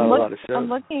lot of shows. I'm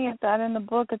looking at that in the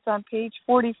book. It's on page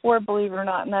 44, believe it or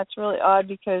not, and that's really odd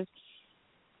because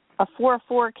a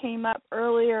 4-4 came up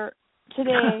earlier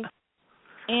today,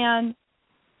 and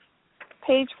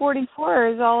page 44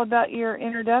 is all about your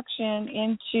introduction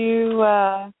into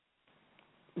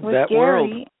with that Gary.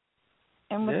 World.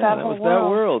 And with that whole was world. That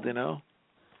world, you know.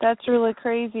 That's really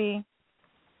crazy.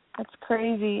 That's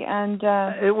crazy, and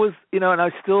it was, you know. And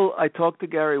I talk to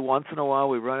Gary once in a while.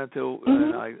 We run into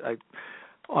I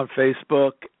on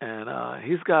Facebook, and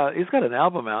he's got an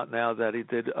album out now that he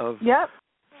did of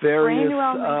various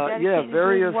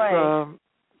various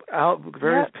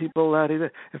people that he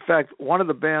did. In fact, one of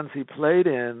the bands he played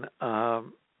in.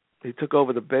 He took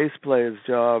over the bass player's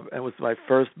job and was my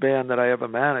first band that I ever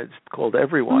managed called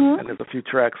Everyone, and there's a few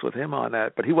tracks with him on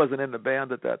that, but he wasn't in the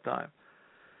band at that time.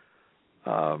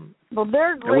 Well,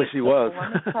 they're great. I wish he was.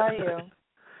 Let me tell you.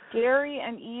 Gary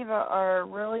and Eva are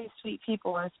really sweet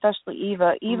people, and especially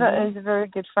Eva. Eva is a very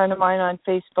good friend of mine on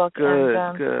Facebook.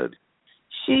 Good.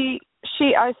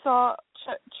 I saw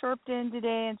chirped in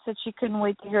today and said she couldn't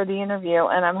wait to hear the interview,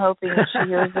 and I'm hoping that she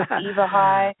hears this. Eva,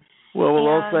 hi. Well, we'll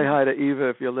all say hi to Eva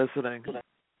if you're listening.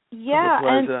 Yeah,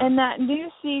 and that new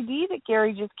CD that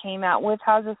Gary just came out with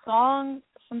has some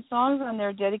songs on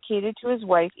there dedicated to his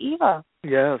wife, Eva.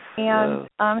 Yes. And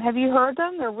have you heard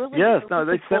them? They're really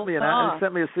they cool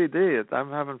sent me a CD. I'm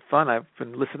having fun. I've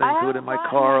been listening to it in my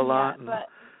car a lot. But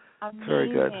it's very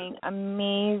good.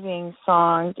 Amazing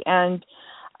songs, and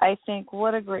I think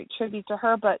what a great tribute to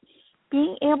her. But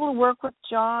being able to work with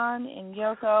John and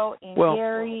Yoko and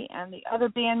Gary and the other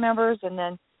band members, and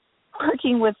then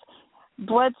working with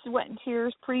Blood, Sweat, and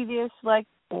Tears previous, like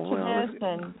to this,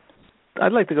 and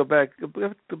I'd like to go back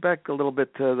a little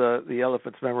bit to the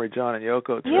Elephant's Memory, John and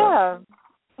Yoko. Yeah.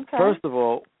 Okay. First of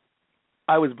all,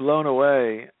 I was blown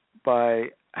away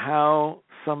by how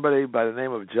somebody by the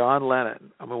name of John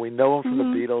Lennon. I mean, we know him from the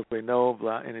Beatles. We know him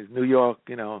in his New York.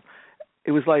 You know,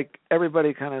 it was like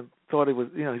everybody kind of thought he was.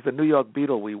 You know, he's the New York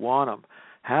Beatle. We want him.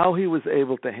 How he was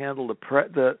able to handle for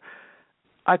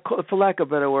lack of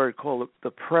a better word, call it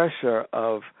the pressure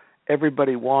of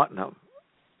everybody wanting him,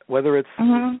 whether it's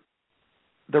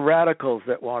the radicals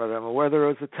that wanted him, or whether it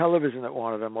was the television that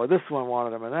wanted him, or this one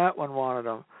wanted him, and that one wanted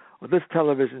him, or this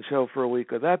television show for a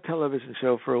week, or that television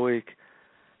show for a week.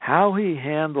 How he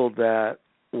handled that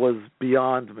was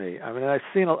beyond me. I mean, I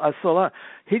saw a lot.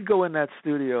 He'd go in that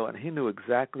studio, and he knew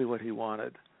exactly what he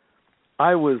wanted.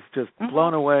 I was just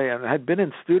blown away, and I had been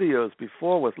in studios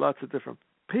before with lots of different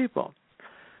people.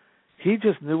 He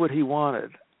just knew what he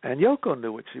wanted, and Yoko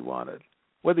knew what she wanted.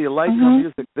 Whether you liked her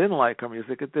music, didn't like her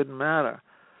music, it didn't matter.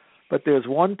 But there's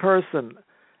one person,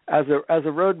 as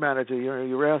a road manager,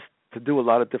 you're asked to do a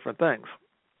lot of different things.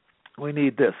 We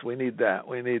need this, we need that,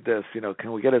 we need this. You know,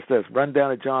 can we get us this? Run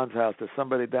down to John's house. There's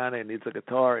somebody down there who needs a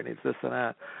guitar. He needs this and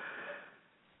that.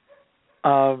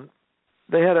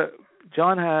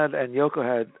 John had and Yoko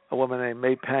had a woman named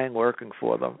May Pang working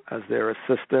for them as their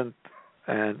assistant,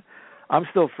 and I'm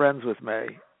still friends with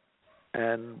May,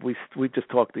 and we just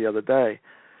talked the other day.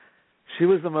 She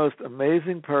was the most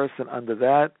amazing person under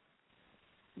that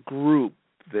group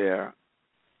there,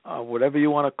 whatever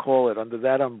you want to call it, under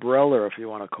that umbrella, if you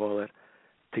want to call it,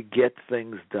 to get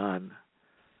things done.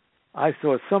 I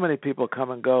saw so many people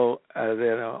come and go.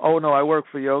 Oh no, I work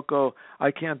for Yoko.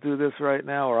 I can't do this right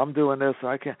now, or I'm doing this, or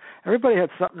I can't. Everybody had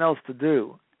something else to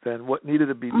do than what needed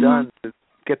to be done to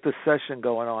get the session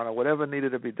going on, or whatever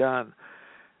needed to be done.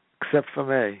 except for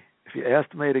me. If you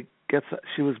asked me to get,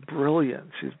 she was brilliant.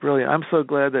 She's brilliant. I'm so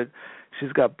glad that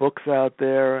she's got books out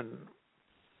there, and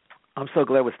I'm so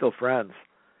glad we're still friends.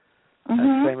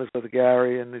 And same as with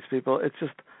Gary and these people. It's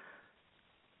just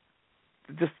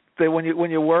when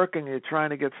you're working, you're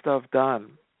trying to get stuff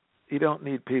done. You don't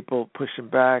need people pushing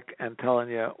back and telling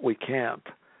you we can't.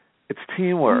 It's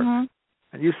teamwork.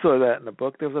 And you saw that in the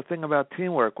book. There was a thing about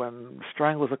teamwork when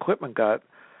Strangler's equipment got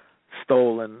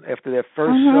stolen after their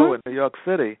first show in New York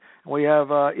City. And we have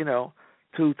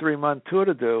 2-3 month tour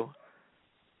to do.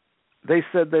 They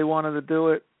said they wanted to do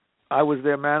it. I was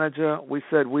their manager. We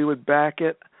said we would back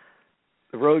it.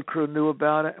 The road crew knew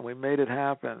about it, and we made it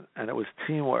happen. And it was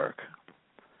teamwork.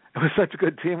 It was such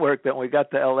good teamwork that when we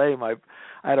got to L.A.,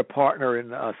 I had a partner,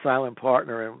 a silent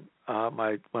partner, in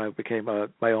when I became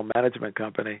my own management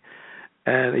company,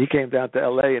 and he came down to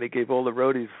L.A. and he gave all the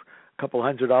roadies a couple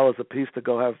 $100 a piece to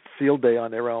go have field day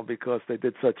on their own because they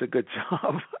did such a good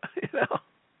job,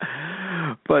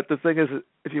 But the thing is,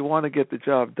 if you want to get the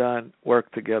job done,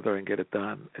 work together and get it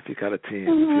done. If you got a team,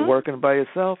 if you're working by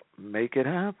yourself, make it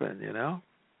happen. In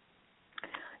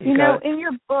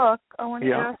your book, I want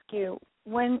to ask you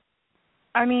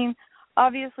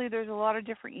obviously there's a lot of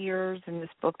different years in this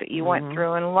book that you went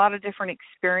through, and a lot of different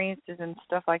experiences and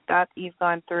stuff like that you've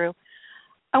gone through.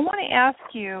 I want to ask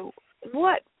you,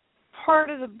 what part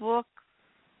of the book,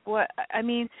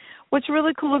 what's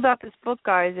really cool about this book,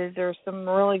 guys, is there's some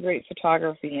really great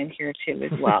photography in here too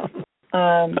as well.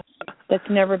 That's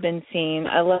never been seen.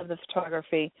 I love the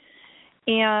photography.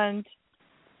 And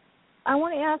I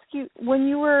want to ask you, when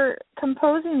you were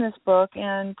composing this book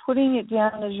and putting it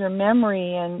down as your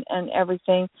memory and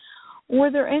everything, were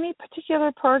there any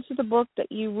particular parts of the book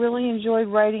that you really enjoyed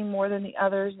writing more than the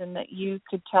others and that you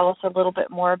could tell us a little bit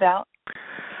more about?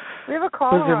 We have a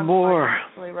caller on the line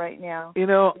actually right now.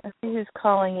 Let's see who's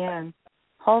calling in.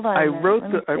 Hold on. I wrote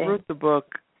the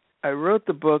book. I wrote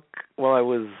the book while I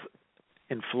was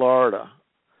in Florida,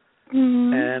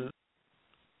 and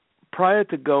prior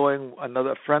to going,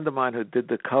 another friend of mine who did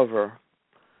the cover,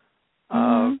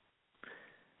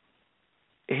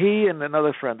 he and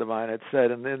another friend of mine had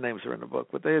said, and their names are in the book,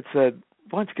 but they had said,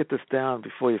 why don't you get this down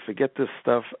before you forget this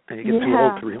stuff and you get too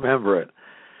old to remember it.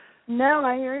 No,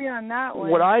 I hear you on that one.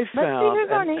 What I found... Let's see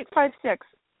who's on 856.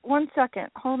 1 second.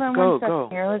 Hold on one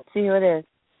second here. Let's see who it is.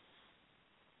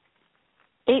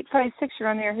 856, you're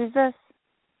on there. Who's this?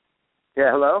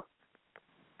 Yeah, hello?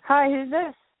 Hi, who's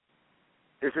this?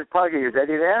 This is Puggy. Is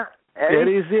Eddie there?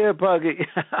 Eddie's here, Puggy.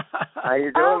 How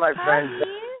you doing, my friend?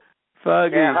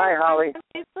 Puggy. Yeah, hi, Holly.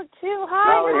 Facebook too.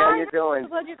 Hi, Holly, how you doing? I'm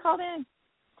glad you called in.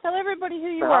 Tell everybody who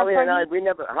you Holly are, and I,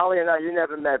 you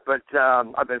never met, but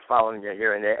I've been following you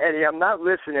here and there. Eddie, I'm not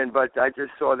listening, but I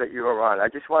just saw that you were on. I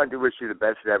just wanted to wish you the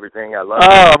best of everything. I love you.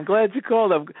 Oh, I'm glad you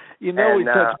called. We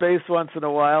touch base once in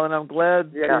a while, and I'm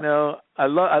glad, I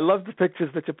love the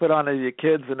pictures that you put on of your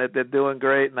kids and that they're doing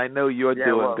great, and I know you're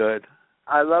doing good.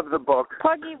 I love the book.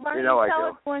 Puggy, why don't you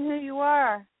tell everyone who you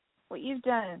are, what you've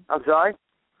done? I'm sorry?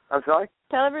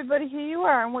 Tell everybody who you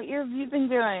are and what you've been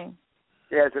doing.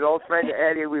 Yeah, it's an old friend of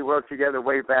Eddie. We worked together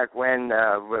way back when.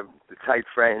 We're tight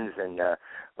friends, and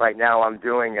right now I'm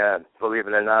doing, believe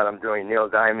it or not, I'm doing Neil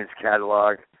Diamond's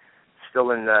catalog.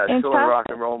 Still in rock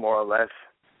and roll, more or less.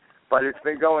 But it's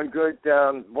been going good,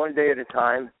 one day at a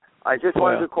time. I just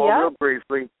wanted to call real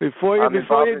briefly. Before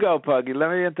you go, Puggy,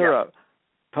 let me interrupt.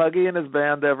 Puggy and his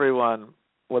band, everyone,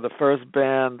 were the first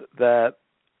band that,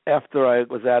 after I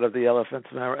was out of the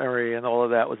Elephant's Memory and all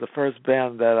of that, was the first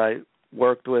band that I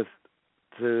worked with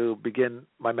to begin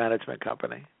my management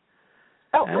company.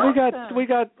 Oh, and we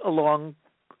got along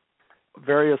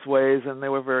various ways, and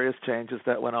there were various changes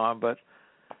that went on, but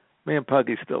me and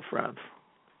Puggy's still friends.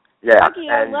 Yeah, Puggy,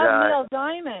 I love Neil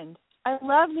Diamond. I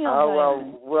love Neil Diamond. Oh well,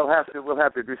 we'll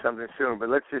have to do something soon. But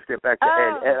let's just get back to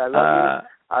Ed. Ed, I love you.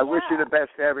 I wish you the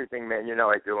best for everything, man. You know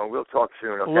I do, and we'll talk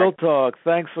soon. Okay. We'll talk.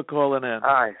 Thanks for calling in.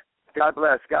 All right. God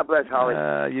bless. God bless, Holly.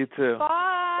 You too.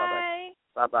 Bye.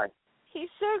 Bye. Bye. He's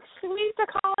so sweet to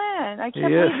call in. I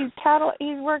can't believe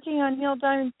he's working on Neil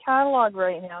Diamond's catalog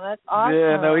right now. That's awesome.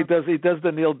 Yeah, no, he does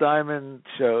the Neil Diamond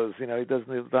shows. He does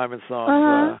Neil Diamond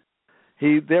songs.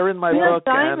 They're in my book,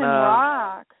 Diamond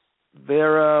rocks.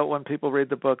 They're when people read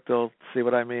the book, they'll see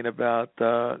what I mean about.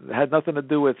 It had nothing to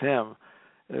do with him.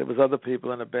 It was other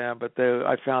people in the band, but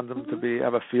I found them to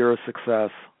have a fear of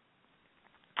success.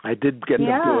 I did get them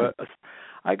to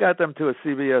I got them to a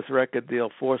CBS record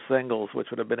deal, 4 singles, which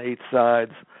would have been 8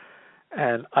 sides,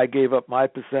 and I gave up my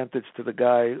percentage to the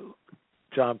guy,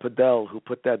 John Padell, who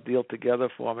put that deal together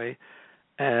for me.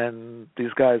 And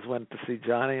these guys went to see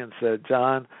Johnny and said,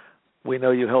 John, we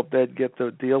know you helped Ed get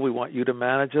the deal. We want you to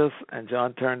manage us. And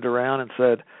John turned around and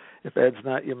said, if Ed's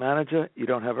not your manager, you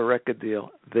don't have a record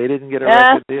deal. They didn't get a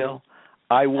record deal.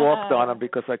 I walked on them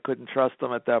because I couldn't trust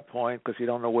them at that point because you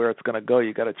don't know where it's going to go.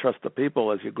 You got to trust the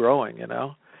people as you're growing, you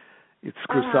know. You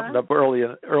screw something up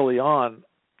early on,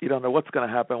 you don't know what's going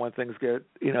to happen when things get,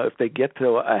 you know, if they get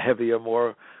to a heavier,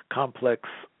 more complex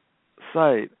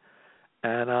site.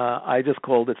 And I just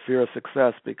called it Fear of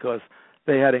Success because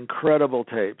they had incredible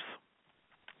tapes.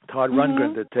 Todd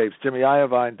Rundgren did tapes. Jimmy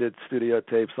Iovine did studio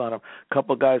tapes on them. A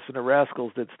couple guys from the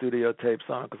Rascals did studio tapes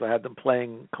on them because I had them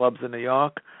playing clubs in New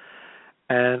York.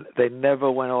 And they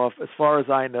never went off, as far as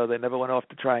I know, they never went off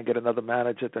to try and get another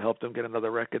manager to help them get another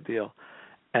record deal.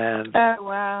 And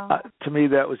to me,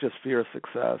 that was just fear of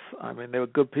success. I mean, they were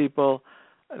good people.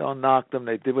 I don't knock them.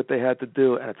 They did what they had to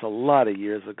do, and it's a lot of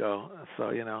years ago. So,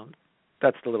 you know,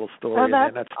 that's the little story,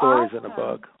 and that story's in the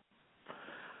book.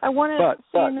 I want to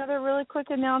say another really quick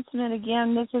announcement.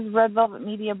 Again, this is Red Velvet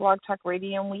Media Blog Talk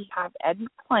Radio, and we have Ed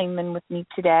Kleinman with me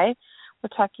today. We're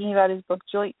talking about his book,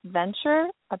 Joint Venture,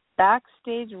 A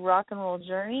Backstage Rock and Roll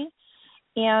Journey.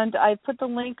 And I put the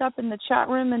link up in the chat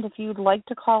room, and if you'd like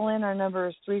to call in, our number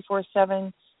is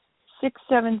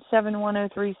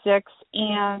 347-677-1036.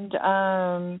 And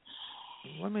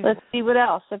let's see what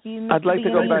else. If you I'd like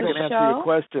to go back and answer your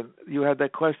question. You had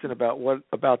that question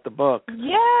about the book.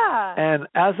 Yeah. And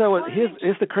as I was,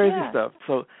 here's the crazy stuff.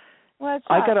 So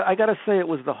I gotta say it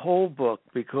was the whole book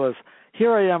because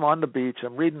here I am on the beach.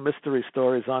 I'm reading mystery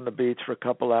stories on the beach for a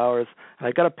couple hours, and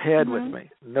I got a pad with me.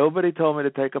 Nobody told me to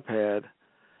take a pad.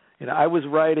 You know, I was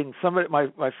writing. Somebody,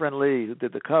 my friend Lee, who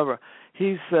did the cover,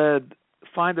 he said,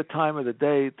 find a time of the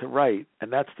day to write,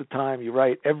 and that's the time you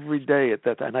write every day at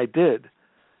that time. And I did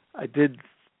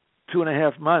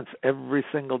 2.5 months every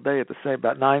single day at the same,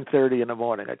 about 9:30 in the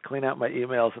morning. I'd clean out my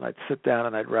emails and I'd sit down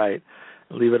and I'd write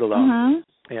and leave it alone.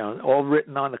 You know, all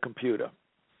written on the computer.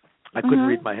 I couldn't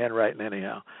read my handwriting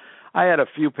anyhow. I had a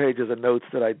few pages of notes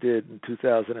that I did in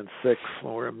 2006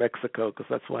 when we were in Mexico because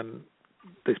that's when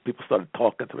these people started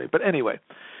talking to me. But anyway,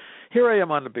 here I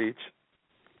am on the beach,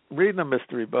 reading a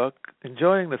mystery book,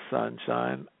 enjoying the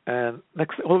sunshine, and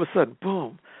all of a sudden,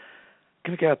 boom,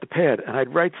 can I get out the pad? And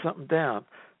I'd write something down.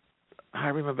 I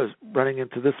remember running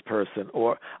into this person,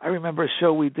 or I remember a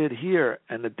show we did here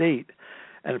and the date.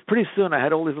 And pretty soon I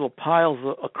had all these little piles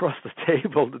across the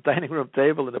table, the dining room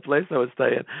table in the place I was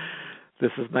staying.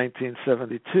 This is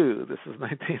 1972. This is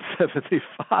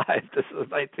 1975. This is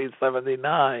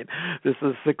 1979. This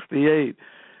is 68.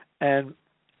 And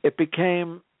it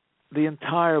became the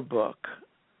entire book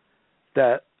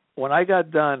that when I got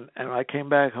done and I came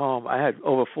back home, I had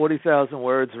over 40,000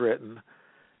 words written,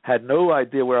 had no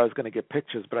idea where I was going to get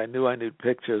pictures, but I knew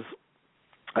pictures.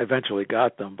 I eventually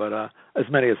got them, but as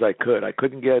many as I could. I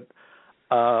couldn't get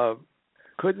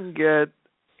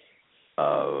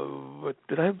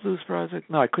did I have Blues Project?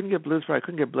 No, I couldn't get Blues Project. I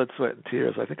couldn't get Blood, Sweat, and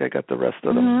Tears. I think I got the rest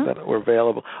of them that were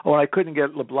available. Oh, and I couldn't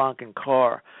get LeBlanc and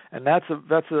Carr, and that's a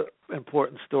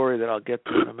important story that I'll get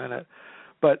to in a minute.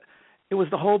 But it was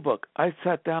the whole book. I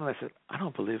sat down and I said, I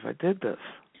don't believe I did this,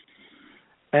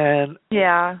 and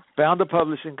found a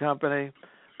publishing company.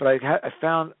 But I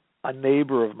found a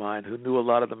neighbor of mine who knew a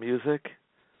lot of the music,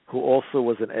 who also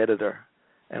was an editor.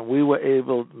 And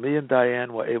me and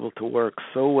Diane were able to work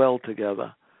so well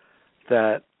together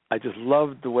that I just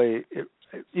loved the way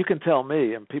you can tell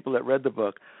me and people that read the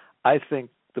book, I think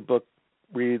the book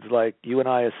reads like you and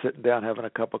I are sitting down having a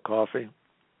cup of coffee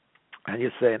and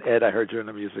you're saying, Ed, I heard you're in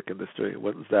the music industry.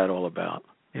 What was that all about?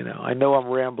 You know, I know I'm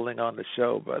rambling on the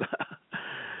show, but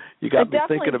you got me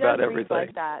thinking about everything.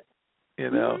 Like that. You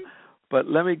know, but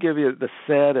let me give you the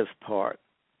saddest part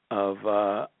of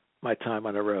my time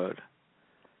on the road.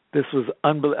 This was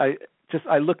unbelievable.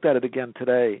 I looked at it again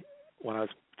today when I was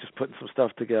just putting some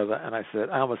stuff together, and I said,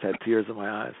 I almost had tears in my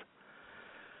eyes.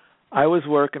 I was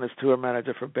working as tour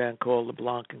manager for a band called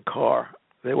LeBlanc and Carr.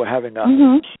 They were having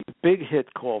a big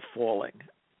hit called Falling.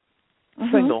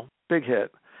 Single, big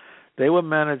hit. They were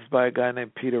managed by a guy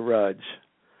named Peter Rudge.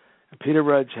 And Peter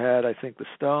Rudge had, I think, the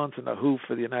Stones and the Who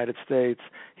for the United States.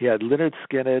 He had Lynyrd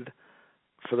Skynyrd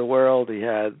for the world. He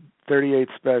had 38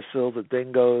 Special, the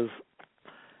Dingoes.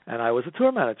 And I was a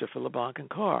tour manager for LeBlanc and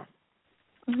Carr.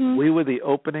 We were the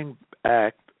opening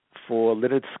act for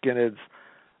Lynyrd Skynyrd's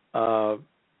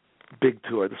big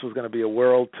tour. This was going to be a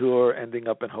world tour ending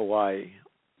up in Hawaii.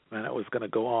 And it was going to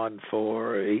go on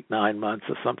for 8-9 months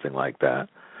or something like that.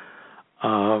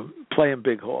 Playing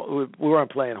big halls. We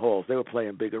weren't playing halls. They were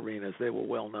playing big arenas. They were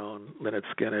well-known, Lynyrd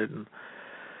Skynyrd. And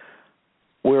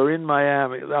we're in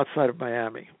Miami, outside of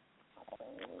Miami,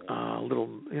 a little,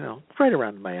 right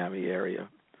around the Miami area.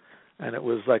 and it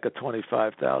was like a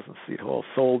 25,000-seat hall,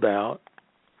 sold out.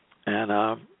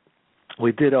 And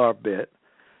we did our bit,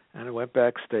 and I went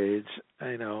backstage.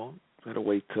 You know, I had to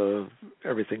wait till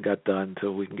everything got done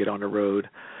till we can get on the road.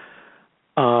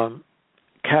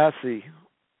 Cassie,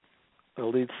 the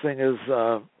lead singer's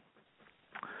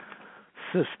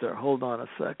sister. Hold on a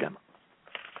second.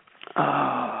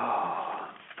 I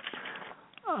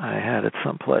had it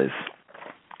someplace.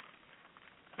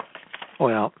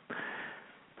 Well,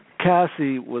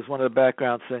 Cassie was one of the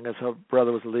background singers. Her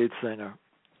brother was the lead singer.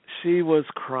 She was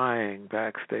crying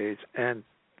backstage and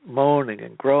moaning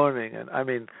and groaning, and I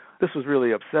mean, this was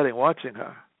really upsetting watching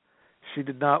her. She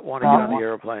did not want to get on the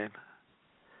airplane.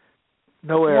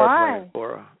 No airplane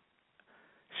for her.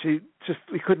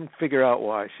 We couldn't figure out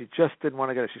why. She just didn't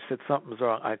want to get it. She said, something's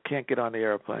wrong. I can't get on the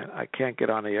airplane. I can't get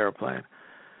on the airplane.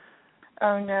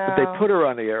 Oh, no. But they put her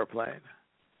on the airplane,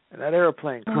 and that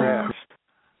airplane crashed.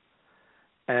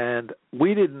 And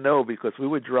we didn't know because we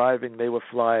were driving, they were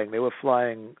flying. They were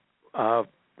flying up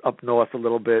north a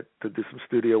little bit to do some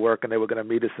studio work, and they were going to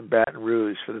meet us in Baton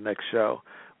Rouge for the next show.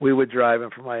 We were driving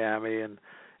from Miami, and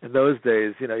in those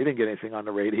days, you know, you didn't get anything on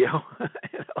the radio.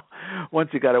 You know,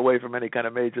 once you got away from any kind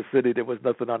of major city, there was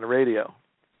nothing on the radio.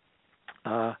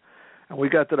 And we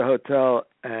got to the hotel,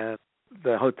 and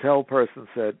the hotel person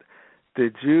said,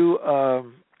 "Did you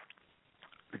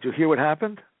hear what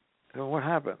happened?" I said, "What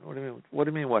happened? What do you mean? What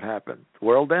do you mean? What happened?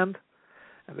 World end?"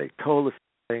 And they told us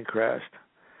the plane crashed.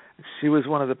 And she was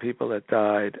one of the people that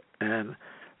died, and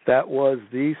that was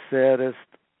the saddest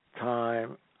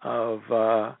time of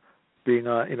being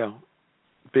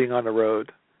on the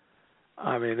road.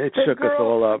 I mean, it shook us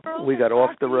all up. We got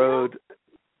off the road.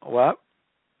 What?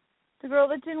 The girl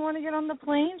that didn't want to get on the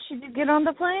plane, she did get on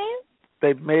the plane?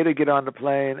 They made her get on the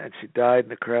plane, and she died in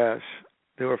the crash.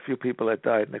 There were a few people that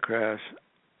died in the crash,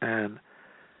 and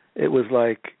it was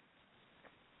like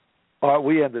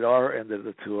we ended our end of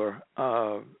the tour.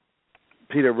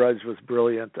 Peter Rudge was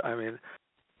brilliant. I mean,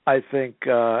 I think.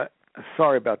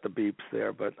 Sorry about the beeps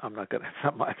there, but I'm not gonna.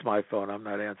 It's my phone. I'm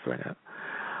not answering it.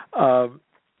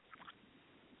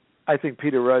 I think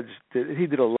Peter Rudge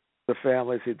did a lot of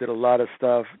families. He did a lot of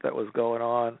stuff that was going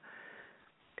on.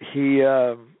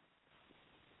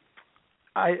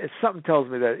 Something tells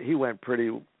me that he went pretty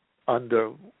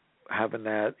under having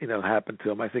that, happen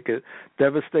to him. I think it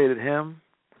devastated him.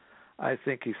 I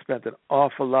think he spent an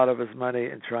awful lot of his money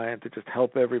in trying to just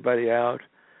help everybody out,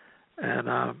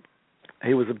 and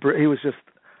he was just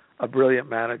a brilliant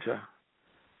manager.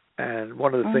 And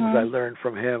one of the things I learned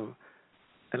from him,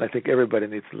 and I think everybody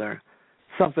needs to learn,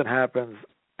 something happens,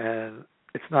 and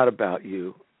it's not about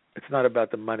you. It's not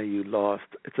about the money you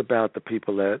lost. It's about the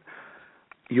people that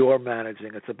you're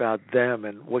managing. It's about them,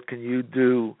 and what can you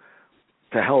do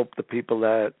to help the people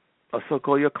that are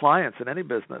so-called your clients in any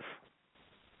business,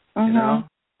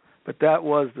 But that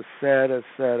was the saddest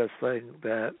thing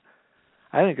that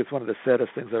I think it's one of the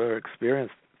saddest things I've ever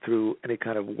experienced through any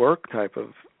kind of work type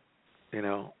of,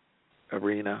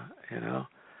 arena,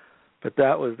 But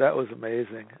that was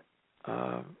amazing.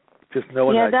 Just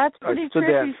knowing that's pretty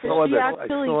tricky. So she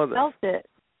actually felt it.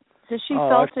 So she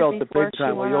felt it felt before it big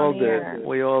time. She went on the air.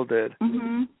 We all did.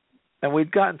 Mm-hmm. And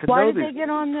we'd gotten to Why know did they get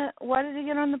on the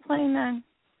plane then?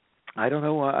 I don't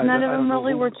know why. None of them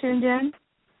really were tuned in?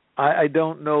 I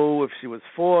don't know if she was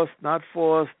forced, not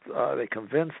forced. They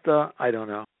convinced her. I don't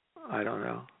know.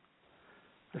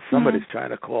 Somebody's trying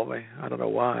to call me. I don't know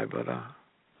why, but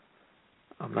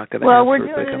I'm not going to answer. Well, we're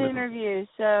doing an interview,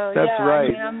 so that's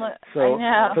right. I know.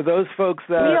 For those folks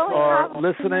that are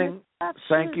listening,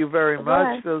 thank you very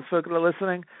much. Those folks that are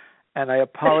listening, and I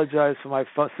apologize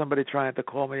for somebody trying to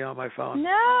call me on my phone.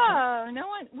 No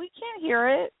one. We can't hear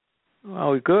it.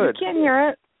 Oh, good. We can't hear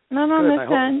it. Not on this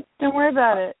end. Don't worry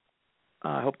about it.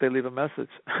 I hope they leave a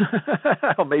message.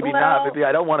 Or maybe not. Maybe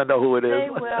I don't want to know who it is. They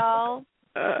will.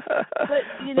 But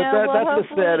that's the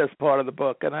saddest part of the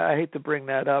book, and I hate to bring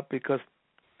that up because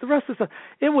the rest of the stuff,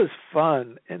 it was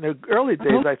fun. In the early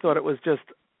days, I thought it was just,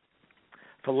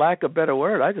 for lack of a better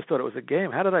word, I just thought it was a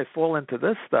game. How did I fall into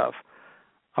this stuff?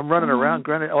 I'm running around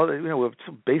Greenwich. We're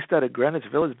based out of Greenwich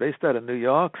Village, based out of New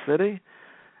York City,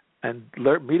 and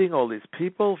meeting all these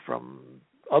people from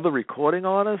other recording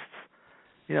artists.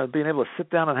 Being able to sit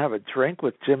down and have a drink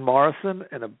with Jim Morrison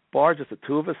in a bar, just the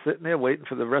two of us sitting there waiting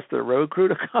for the rest of the road crew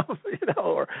to come,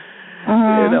 or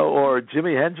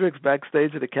Jimi Hendrix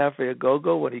backstage at the Cafe A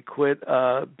Go-Go when he quit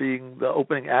being the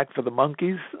opening act for the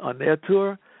Monkees on their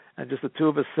tour, and just the two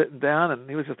of us sitting down, and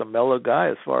he was just a mellow guy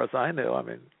as far as I knew. I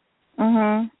mean,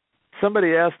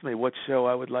 somebody asked me what show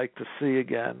I would like to see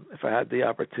again if I had the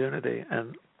opportunity,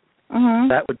 and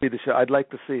that would be the show. I'd like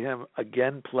to see him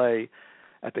again play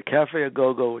at the Cafe A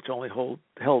Go-Go, which only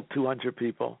held 200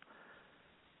 people.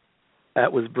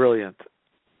 That was brilliant.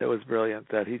 It was brilliant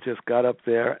that he just got up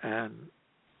there and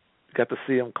got to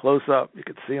see him close up. You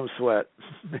could see him sweat,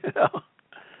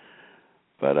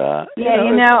 But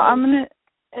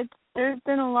there's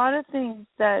been a lot of things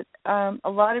that a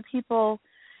lot of people.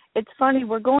 It's funny.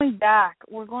 We're going back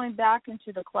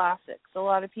into the classics. A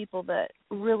lot of people that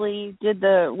really did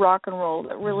the rock and roll,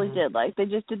 that really did. Like they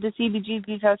just did the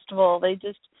CBGB festival.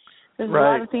 There's a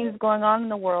lot of things going on in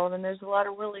the world, and there's a lot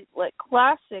of really like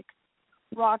classic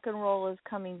rock and roll is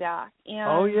coming back.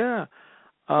 And,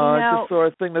 I just saw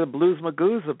a thing that the Blues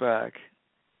Magoos are back.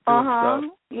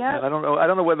 Yeah. And I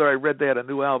don't know whether I read they had a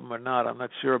new album or not. I'm not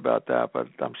sure about that, but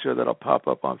I'm sure that'll pop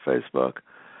up on Facebook.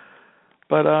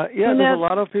 But there's a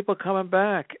lot of people coming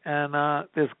back, and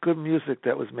there's good music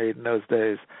that was made in those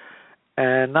days.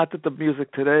 And not that the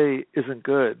music today isn't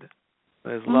good.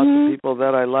 There's lots of people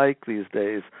that I like these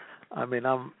days. I mean,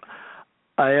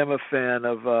 I am a fan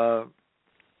of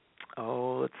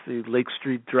Lake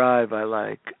Street Drive. I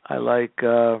like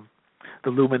the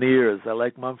Lumineers. I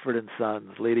like Mumford and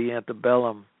Sons, Lady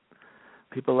Antebellum,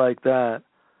 people like that.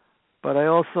 But I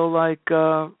also like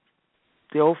the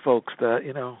old folks that,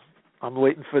 I'm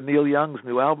waiting for Neil Young's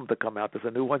new album to come out. There's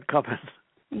a new one coming.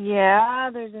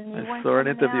 Yeah, there's a new one. I saw an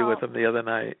interview with him the other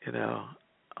night. I'm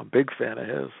a big fan of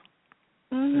his.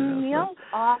 Neil's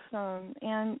awesome.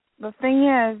 And the thing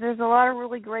is, there's a lot of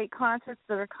really great concerts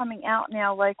that are coming out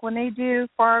now. Like when they do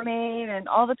Farm Aid and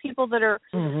all the people that are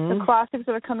the classics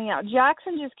that are coming out.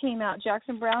 Jackson just came out.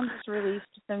 Jackson Browne just released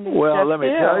some new stuff let me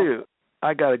too. tell you,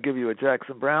 I got to give you a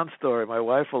Jackson Browne story. My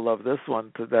wife will love this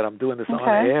one. That I'm doing this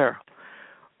on air.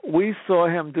 We saw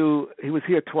him he was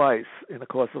here twice in the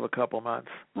course of a couple months.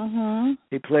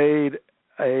 He played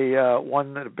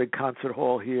one at a big concert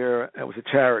hall here. It was a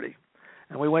charity.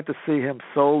 And we went to see him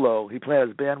solo. He played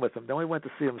his band with him. Then we went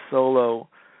to see him solo,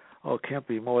 it can't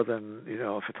be more than,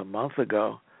 if it's a month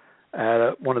ago,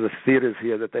 at one of the theaters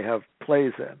here that they have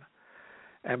plays in.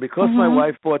 And because my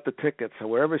wife bought the tickets, so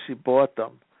wherever she bought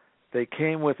them, they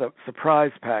came with a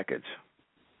surprise package.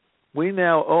 We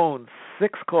now own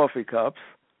 6 coffee cups.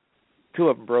 2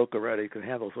 of them broke already because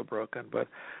handles were broken, but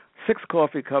 6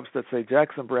 coffee cups that say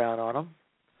Jackson Browne on them,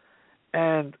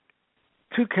 and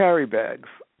 2 carry bags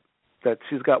that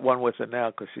she's got one with her now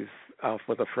because she's off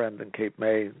with a friend in Cape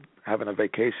May having a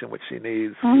vacation, which she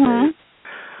needs, from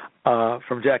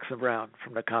Jackson Browne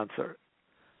from the concert.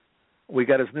 We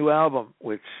got his new album,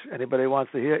 which anybody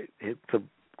wants to hear, it's a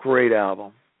great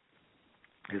album.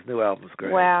 His new album's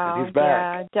great. Wow, and he's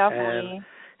back. Yeah, definitely. And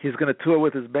he's going to tour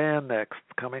with his band next,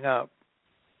 coming up.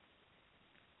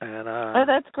 And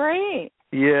that's great.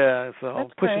 Yeah, so I'm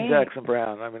pushing great. Jackson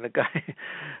Browne. I mean,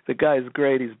 the guy's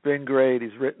great. He's been great.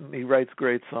 He writes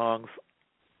great songs,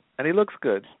 and he looks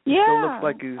good. Yeah, he still looks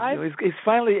like he's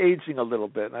finally aging a little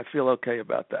bit, and I feel okay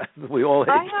about that. We all age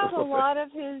I have a little lot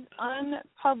of his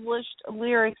unpublished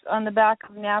lyrics on the back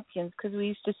of napkins because we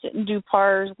used to sit and do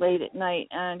pars late at night,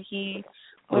 and he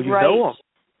would write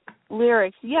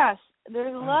lyrics. Yes,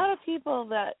 there's a lot of people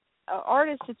that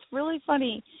artists. It's really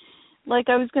funny. Like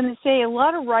I was going to say, a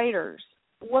lot of writers,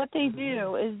 what they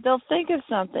do is they'll think of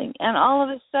something, and all of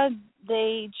a sudden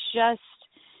they just,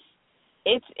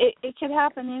 it could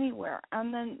happen anywhere,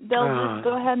 and then they'll just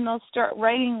go ahead and they'll start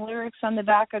writing lyrics on the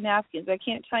back of napkins. I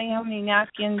can't tell you how many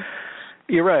napkins.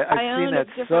 You're right. I've seen that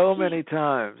so many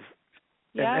times.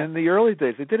 Yeah. In the early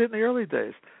days, they did it in the early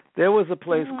days. There was a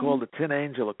place called the Tin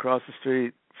Angel across the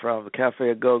street from the Cafe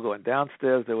A Go-Go, and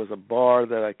downstairs there was a bar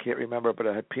that I can't remember, but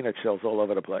it had peanut shells all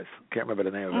over the place. Can't remember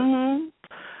the name of it.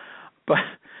 But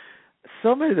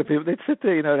so many of the people, they'd sit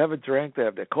there, have a drink, they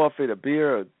have their coffee, their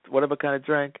beer, or whatever kind of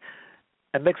drink,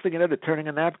 and next thing you know, they're turning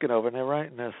a napkin over and they're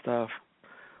writing their stuff.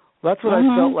 Well, that's what I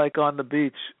felt like on the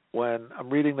beach when I'm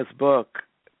reading this book.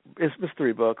 It's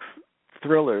mystery books,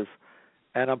 thrillers,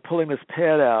 and I'm pulling this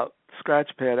scratch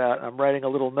pad out, and I'm writing a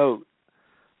little note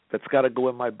that's got to go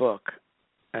in my book.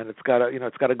 And it's got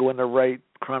to go in the right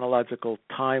chronological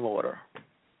time order.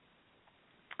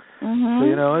 So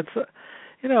it's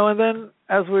and then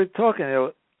as we were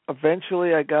talking,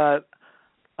 eventually I got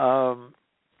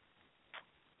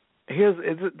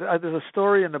there's a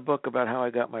story in the book about how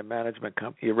I got my management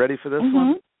company. You ready for this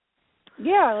one?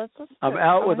 Yeah, let's listen. I'm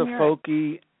out with a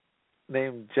folkie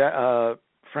named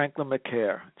Franklin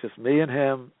McCare, just me and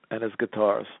him and his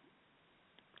guitars,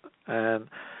 and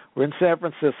we're in San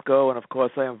Francisco, and of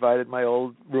course I invited my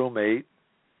old roommate,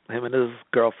 him and his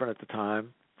girlfriend at the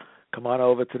time, come on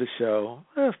over to the show.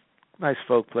 Nice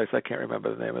folk place. I can't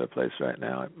remember the name of the place right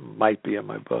now. It might be in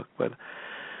my book, but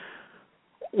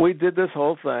we did this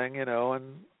whole thing, and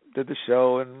did the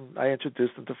show, and I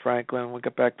introduced him to Franklin. We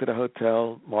got back to the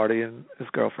hotel. Marty and his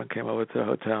girlfriend came over to the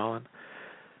hotel, and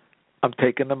I'm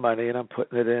taking the money and I'm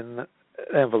putting it in an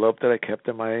envelope that I kept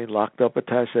in my locked-up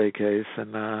attaché case,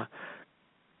 and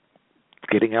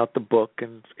getting out the book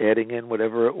and adding in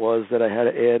whatever it was that I had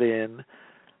to add in,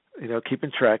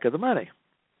 keeping track of the money.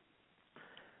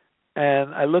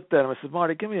 And I looked at him. I said,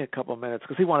 Marty, give me a couple of minutes,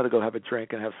 because he wanted to go have a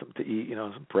drink and have something to eat,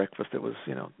 some breakfast. It was,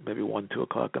 maybe 1, 2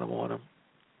 o'clock in the morning.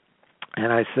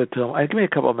 And I said to him, give me a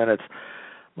couple of minutes.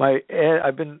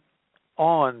 I've been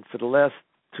on for the last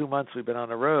 2 months. We've been on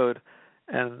the road,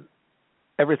 and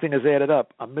everything is added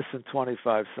up. I'm missing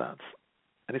 25 cents.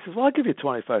 And he says, well, I'll give you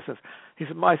 25 cents.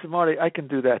 I said, Marty, I can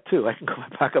do that too. I can go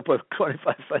back up with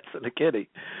 25 cents in the kitty.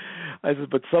 I said,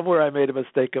 but somewhere I made a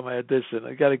mistake in my addition.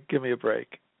 You got to give me a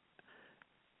break.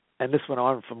 And this went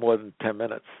on for more than 10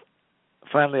 minutes.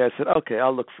 Finally, I said, okay,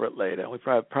 I'll look for it later. And we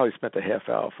probably spent a half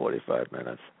hour, 45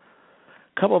 minutes.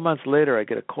 A couple of months later, I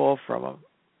get a call from him,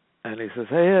 and he says,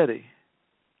 hey, Eddie.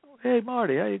 Hey,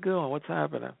 Marty, how you doing? What's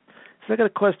happening? He said, I got a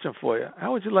question for you.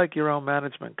 How would you like your own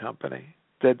management company?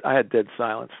 I had dead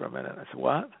silence for a minute. I said,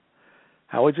 what?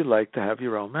 How would you like to have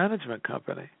your own management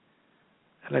company?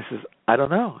 And I says, I don't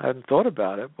know. I hadn't thought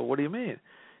about it, but what do you mean?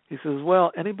 He says,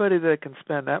 well, anybody that can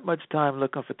spend that much time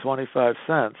looking for 25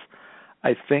 cents,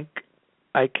 I think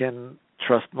I can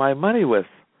trust my money with,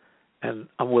 and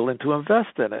I'm willing to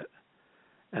invest in it.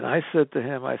 And I said to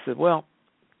him, well,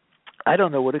 I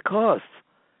don't know what it costs.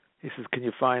 He says, can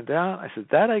you find out? I said,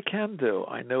 that I can do.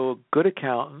 I know a good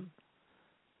accountant,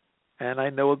 and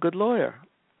I know a good lawyer.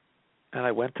 And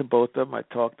I went to both of them. I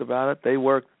talked about it. They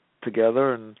worked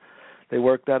together, and they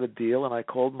worked out a deal. And I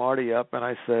called Marty up, and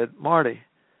I said, Marty,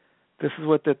 this is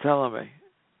what they're telling me.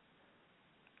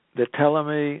 They're telling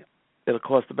me it'll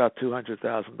cost about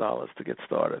 $200,000 to get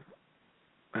started.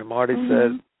 And Marty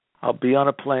said, I'll be on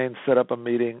a plane, set up a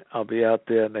meeting. I'll be out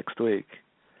there next week.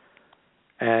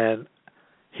 And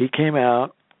he came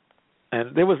out,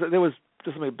 and there was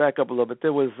just let me back up a little bit.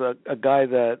 There was a guy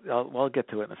that I'll get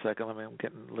to it in a second. I'm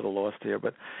getting a little lost here,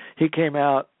 but he came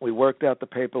out. We worked out the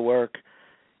paperwork.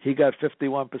 He got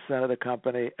 51% of the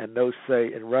company and no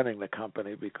say in running the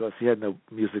company because he had no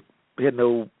music. He had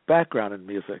no background in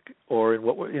music or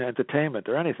in entertainment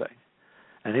or anything,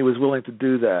 and he was willing to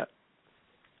do that.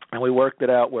 And we worked it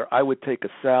out where I would take a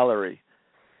salary,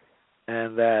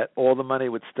 and that all the money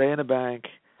would stay in the bank.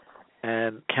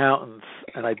 And accountants,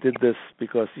 and I did this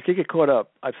because you can get caught up.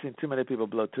 I've seen too many people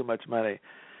blow too much money.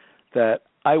 That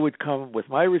I would come with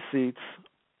my receipts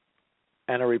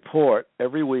and a report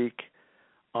every week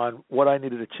on what I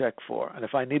needed a check for. And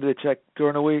if I needed a check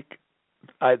during the week,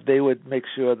 they would make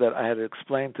sure that I had to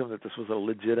explain to them that this was a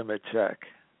legitimate check.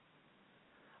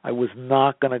 I was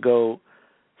not going to go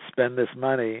spend this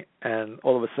money and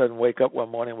all of a sudden wake up one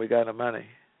morning and we got no money.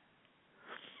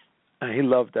 And he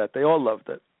loved that. They all loved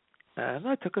it. And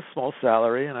I took a small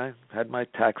salary, and I had my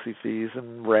taxi fees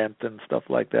and rent and stuff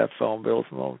like that, phone bills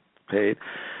and all paid.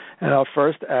 And our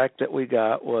first act that we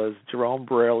got was Jerome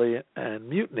Braley and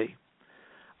Mutiny.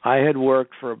 I had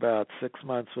worked for about 6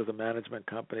 months with a management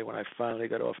company when I finally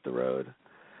got off the road.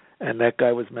 And that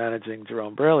guy was managing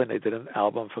Jerome Braley, and they did an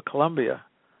album for Columbia.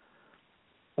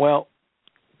 Well,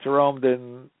 Jerome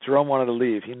wanted to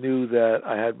leave. He knew that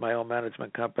I had my own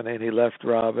management company, and he left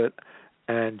Robert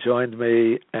and joined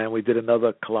me, and we did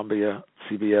another Columbia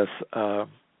CBS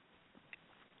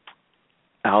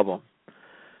album.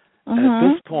 And at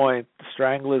this point, the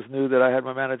Stranglers knew that I had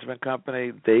my management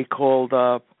company. They called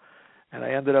up, and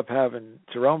I ended up having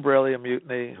Jerome Braley of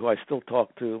Mutiny, who I still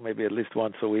talk to maybe at least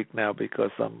once a week now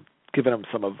because I'm giving him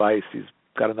some advice. He's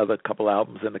got another couple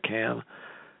albums in the can.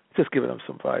 Just giving him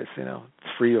some advice,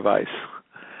 It's free advice.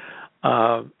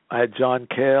 I had John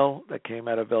Cale that came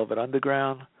out of Velvet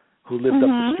Underground, who lived up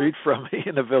the street from me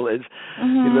in the village.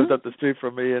 He lived up the street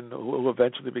from me and who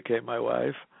eventually became my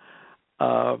wife.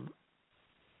 And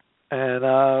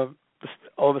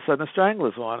all of a sudden the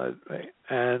Stranglers wanted me,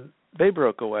 and they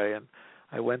broke away. And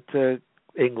I went to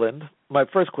England. My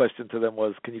first question to them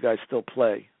was, can you guys still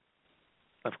play?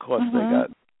 Of course they got.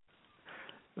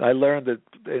 I learned that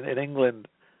in England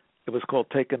it was called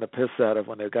taking the piss out of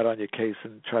when they got on your case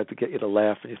and tried to get you to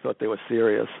laugh and you thought they were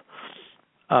serious.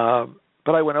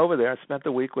 But I went over there. I spent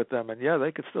a week with them, and yeah,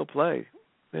 they could still play.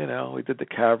 We did the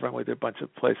Cavern. We did a bunch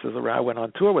of places around. I went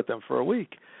on tour with them for a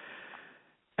week.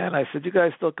 And I said, you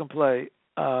guys still can play.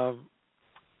 And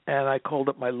I called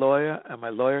up my lawyer, and my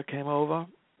lawyer came over,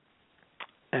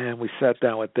 and we sat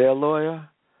down with their lawyer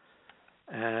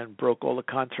and broke all the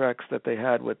contracts that they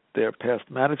had with their past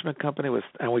management company,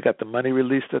 and we got the money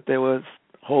released that they was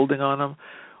holding on them.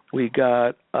 We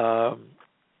got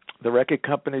the record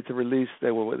company to release.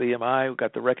 They were with EMI. We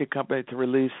got the record company to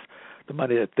release the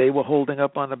money that they were holding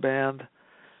up on the band.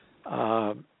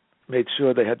 Made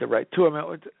sure they had the right tour.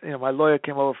 My lawyer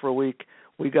came over for a week.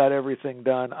 We got everything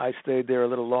done. I stayed there a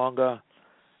little longer.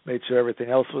 Made sure everything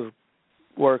else was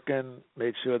working.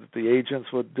 Made sure that the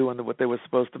agents were doing what they were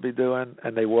supposed to be doing,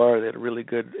 and they were. They had a really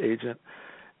good agent.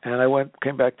 And I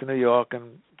came back to New York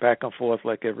and back and forth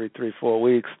like every 3-4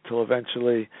 weeks till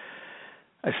eventually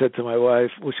I said to my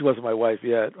wife, well, she wasn't my wife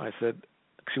yet. I said,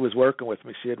 she was working with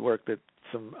me. She had worked at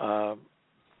some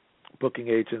booking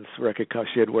agents, record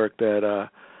companies. She had worked at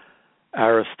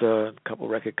Arista, a couple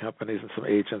record companies, and some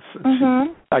agents.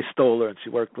 And I stole her, and she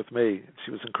worked with me.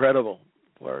 She was incredible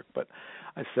work. But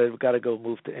I said, we've got to go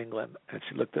move to England. And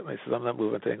she looked at me and said, I'm not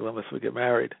moving to England unless we get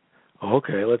married. Oh,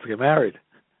 okay, let's get married.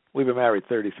 We've been married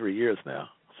 33 years now.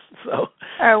 So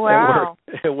oh, wow.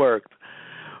 It worked.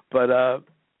 But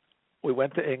we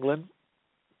went to England,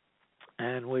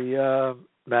 and we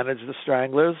managed the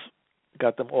Stranglers,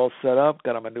 got them all set up,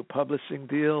 got them a new publishing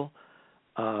deal.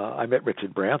 I met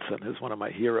Richard Branson, who's one of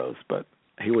my heroes, but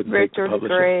he wouldn't take the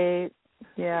publishing. Richard's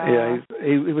great. Yeah. Yeah,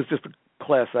 he was just a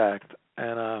class act.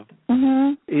 And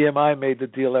EMI made the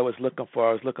deal I was looking for.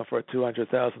 I was looking for a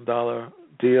 $200,000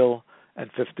 deal and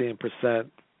 15%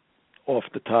 off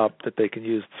the top that they can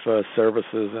use for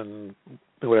services and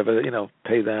whatever,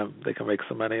 pay them. They can make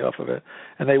some money off of it.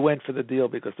 And they went for the deal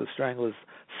because the Stranglers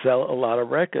sell a lot of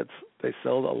records. They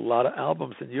sell a lot of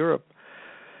albums in Europe.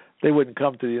 They wouldn't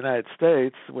come to the United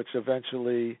States, which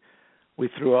eventually we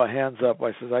threw our hands up.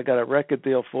 I said, I got a record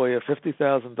deal for you,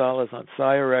 $50,000 on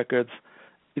Sire Records.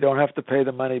 You don't have to pay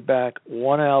the money back.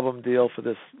 One album deal for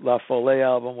this La Folie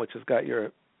album, which has got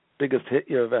your biggest hit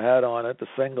you ever had on it, the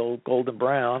single Golden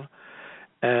Brown.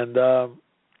 And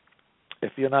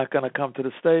if you're not going to come to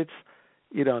the States,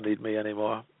 you don't need me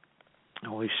anymore.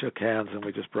 And we shook hands and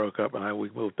we just broke up, and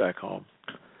we moved back home.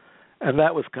 And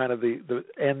that was kind of the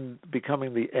end,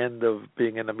 becoming the end of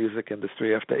being in the music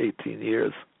industry after 18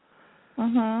 years.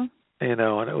 And it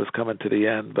was coming to the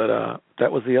end. But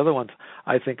that was the other one.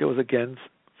 I think it was against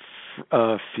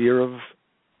fear of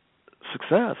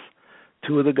success.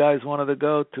 2 of the guys wanted to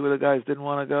go. 2 of the guys didn't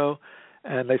want to go.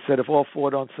 And they said, if all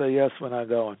 4 don't say yes, we're not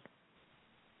going.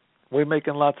 We're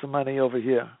making lots of money over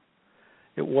here.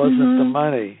 It wasn't the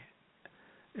money.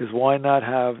 Is why not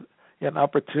have an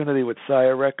opportunity with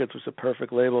Sire Records, was a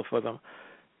perfect label for them,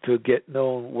 to get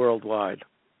known worldwide.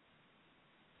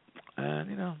 And,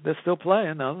 they're still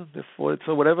playing now.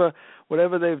 So whatever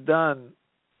they've done,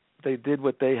 they did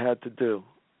what they had to do.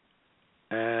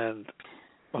 And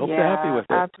I hope they're happy with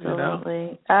it.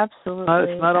 Absolutely.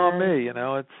 Absolutely. It's not on me,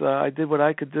 It's I did what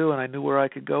I could do, and I knew where I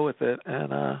could go with it.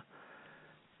 And,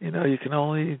 you can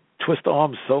only twist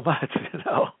arms so much,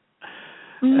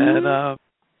 And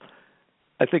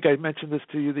I think I mentioned this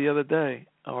to you the other day,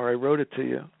 or I wrote it to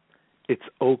you. It's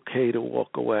okay to walk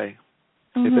away.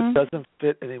 If it doesn't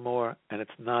fit anymore and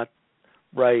it's not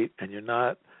right and you're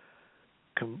not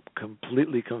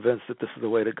completely convinced that this is the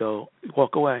way to go,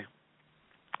 walk away.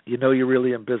 You're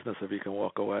really in business if you can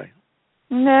walk away.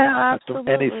 No, absolutely.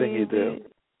 From anything you do.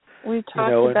 We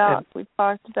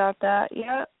talked about that.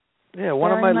 Yeah. Yeah,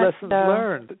 one of my lessons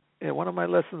learned. Yeah, one of my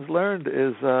lessons learned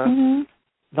is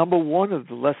number one of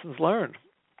the lessons learned.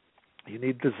 You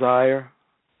need desire.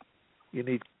 You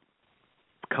need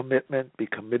commitment. Be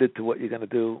committed to what you're going to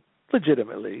do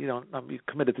legitimately. You're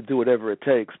committed to do whatever it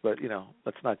takes, but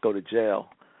let's not go to jail.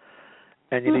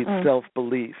 And you need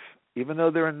self-belief. Even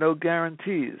though there are no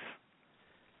guarantees,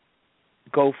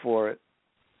 go for it.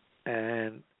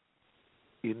 And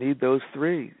you need those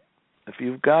 3. If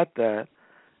you've got that,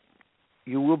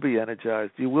 you will be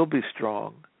energized. You will be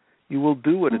strong. You will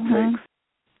do what it takes.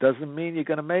 Doesn't mean you're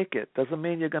going to make it. Doesn't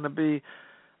mean you're going to be,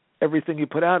 everything you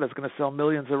put out is going to sell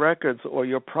millions of records, or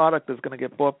your product is going to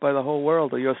get bought by the whole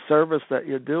world, or your service that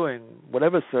you're doing,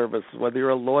 whatever service, whether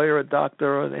you're a lawyer, a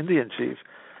doctor, or an Indian chief,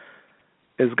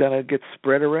 is going to get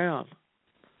spread around.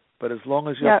 But as long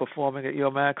as you're performing at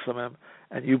your maximum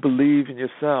and you believe in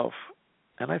yourself,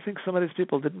 and I think some of these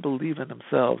people didn't believe in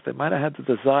themselves. They might have had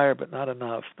the desire, but not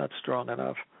enough, not strong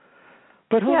enough.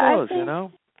 But who knows,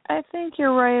 I think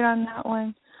you're right on that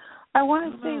one. I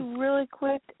want to say really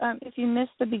quick, if you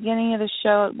missed the beginning of the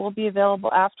show, it will be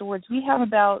available afterwards. We have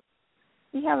about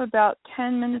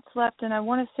 10 minutes left, and I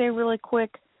want to say really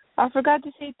quick, I forgot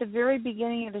to say at the very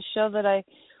beginning of the show that I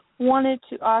wanted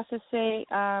to also say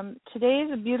today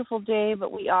is a beautiful day,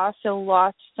 but we also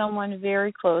lost someone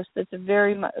very close that's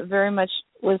very much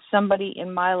was somebody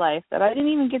in my life that I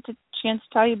didn't even get the chance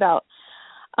to tell you about.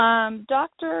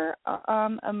 Dr.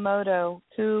 Emoto,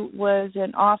 who was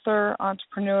an author,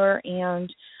 entrepreneur,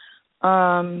 and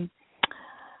was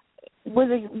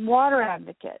a water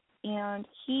advocate, and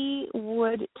he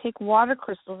would take water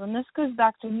crystals, and this goes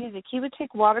back to music. He would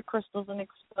take water crystals and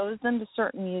expose them to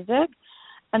certain music,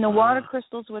 and the water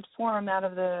crystals would form out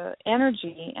of the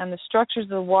energy and the structures of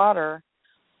the water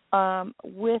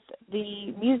with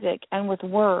the music and with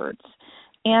words.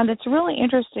 And it's really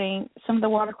interesting, some of the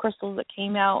water crystals that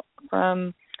came out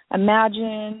from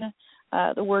Imagine,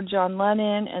 the word John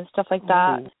Lennon and stuff like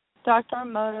that. Ooh. Dr.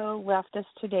 Emoto left us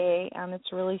today, and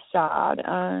it's really sad.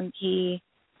 He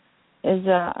is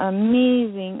an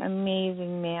amazing,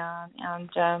 amazing man, and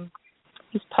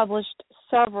he's published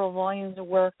several volumes of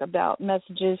work about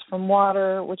messages from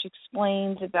water, which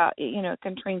explains about, it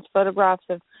contains photographs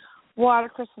of water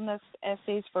crystal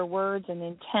essays for words and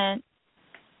intent.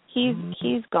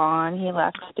 He's gone. He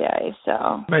left today, so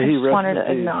I just wanted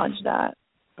to acknowledge that.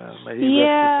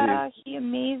 He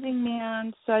amazing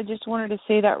man. So I just wanted to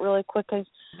say that really quick because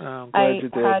I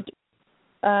had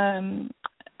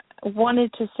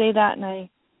wanted to say that and I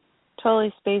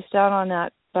totally spaced out on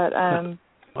that. But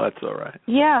that's all right.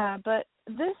 Yeah, but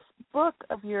this book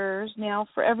of yours now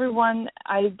for everyone,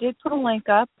 I did put a link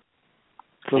up.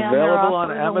 It's available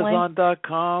on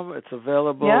Amazon.com. It's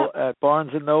available at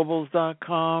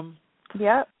BarnesandNobles.com.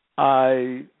 Yep.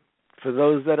 For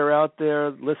those that are out there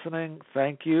listening,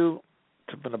 thank you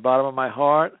from the bottom of my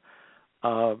heart.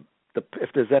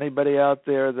 If there's anybody out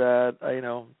there that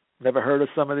never heard of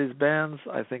some of these bands,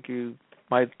 I think you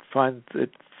might find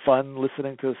it fun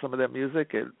listening to some of their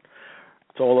music. It's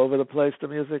all over the place, the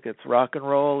music. It's rock and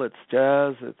roll, it's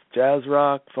jazz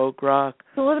rock, folk rock.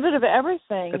 It's a little bit of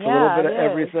everything. It's a little bit of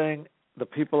everything. The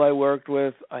people I worked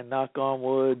with, I knock on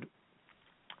wood,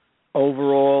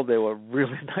 overall, they were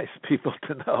really nice people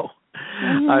to know.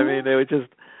 Mm-hmm. I mean, they were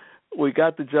we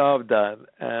got the job done.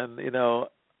 And, it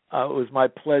was my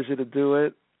pleasure to do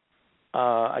it.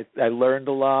 I learned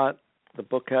a lot. The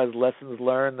book has lessons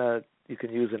learned that you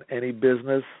can use in any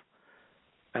business.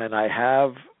 And I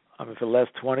have. For the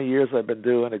last 20 years, I've been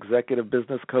doing executive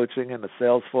business coaching in the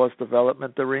Salesforce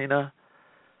development arena,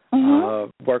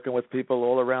 working with people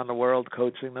all around the world,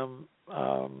 coaching them.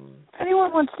 If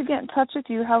anyone wants to get in touch with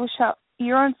you,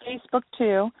 you're on Facebook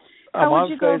too. How would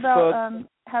you go about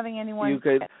having anyone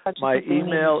get in touch my with you? My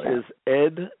email is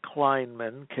Ed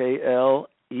Kleinman, Klein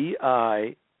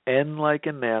like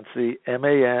in Nancy,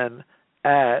 MAN,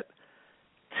 at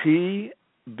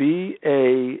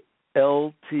TBA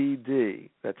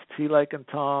That's T like in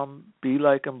Tom, B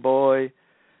like in boy,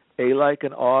 A like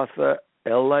in Arthur,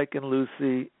 L like in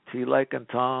Lucy, T like in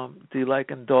Tom, D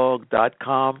like in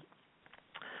dog.com.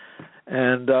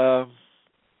 And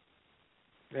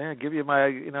give you my,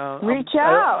 Reach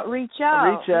out.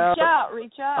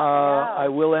 I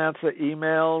will answer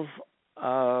emails.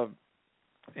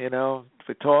 If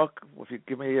we talk, if you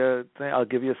give me a thing, I'll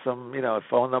give you some, a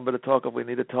phone number to talk if we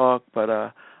need to talk. But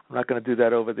I'm not going to do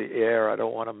that over the air. I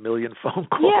don't want a million phone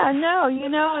calls. Yeah, no.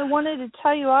 I wanted to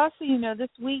tell you also,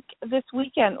 this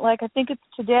weekend, like I think it's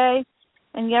today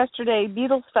and yesterday,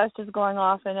 Beatles Fest is going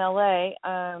off in L.A.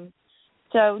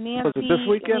 So Nancy, was it this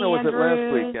weekend or was it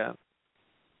last weekend?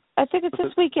 I think it's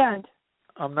this weekend.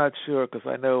 I'm not sure because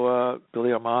I know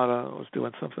Billy Armada was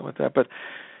doing something with that. But,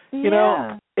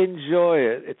 enjoy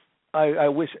it. I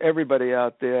wish everybody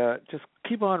out there just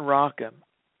keep on rocking.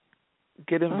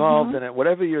 Get involved in it.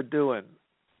 Whatever you're doing,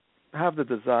 have the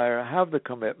desire, have the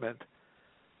commitment.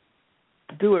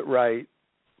 Do it right.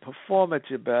 Perform at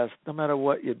your best no matter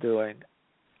what you're doing.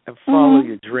 And follow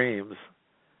your dreams.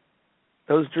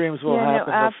 Those dreams will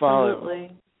happen. They'll follow.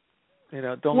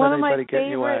 Don't let anybody get in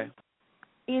your way.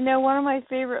 One of my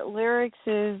favorite lyrics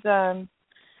is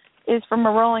from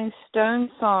a Rolling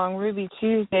Stones song, Ruby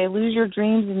Tuesday. Lose your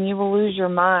dreams and you will lose your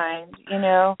mind.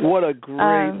 What a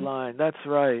great line. That's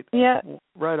right. Yeah.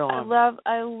 Right on.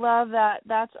 I love that.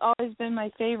 That's always been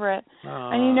my favorite.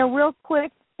 And real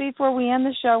quick before we end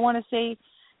the show, I want to say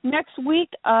next week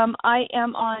I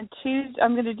am on Tuesday.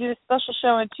 I'm going to do a special show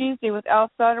on Tuesday with Al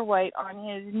Satterwhite on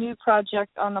his new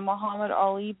project on the Muhammad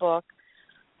Ali book.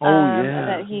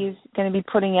 That he's going to be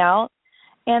putting out.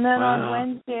 And then on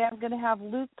Wednesday, I'm going to have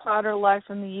Luke Potter live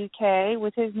from the UK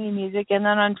with his new music. And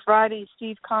then on Friday,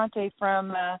 Steve Conte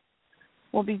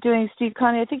we'll be doing Steve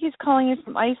Conte. I think he's calling in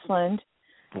from Iceland.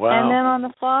 Wow. And then on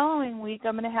the following week,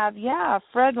 I'm going to have,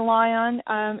 Fred Lyon,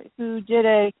 who's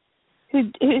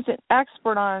an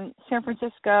expert on San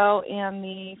Francisco and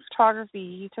the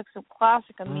photography. He took some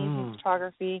classic, amazing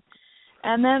photography.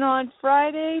 And then on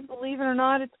Friday, believe it or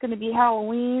not, it's going to be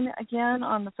Halloween again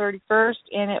on the 31st,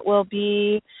 and it will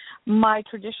be my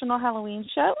traditional Halloween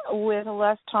show with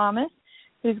Les Thomas.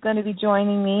 who's going to be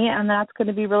joining me, and that's going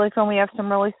to be really fun. We have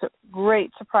some really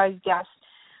great surprise guests.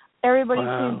 Everybody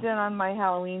tunes in on my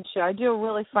Halloween show. I do a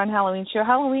really fun Halloween show.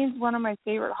 Halloween's one of my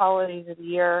favorite holidays of the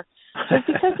year, just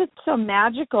because it's so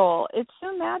magical. It's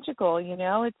so magical, you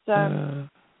know. It's a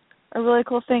really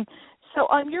cool thing. So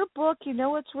on your book, you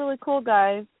know what's really cool,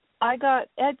 guys? I got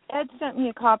Ed sent me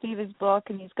a copy of his book,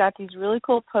 and he's got these really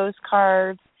cool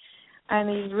postcards and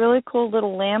these really cool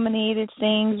little laminated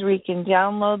things where you can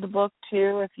download the book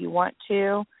too if you want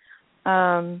to.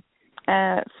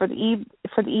 For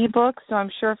the ebook, so I'm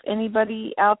sure if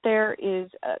anybody out there is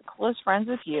close friends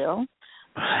with you,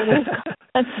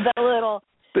 that's the little.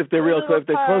 If they're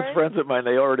close friends of mine,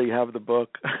 they already have the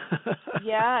book.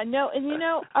 Yeah, no, and you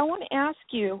know, I want to ask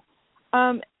you,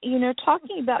 you know,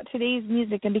 talking about today's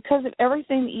music, and because of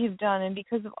everything that you've done, and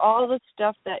because of all the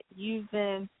stuff that you've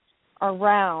been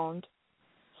around.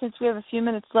 Since we have a few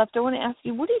minutes left, I want to ask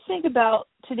you, what do you think about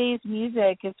today's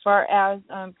music as far as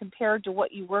compared to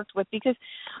what you worked with? Because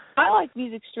I like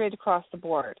music straight across the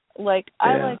board. I like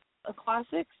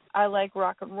classics. I like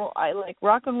rock and roll. I like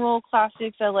rock and roll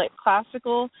classics. I like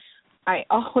classical. I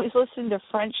always listen to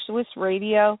French Swiss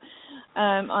radio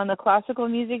on the classical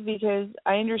music because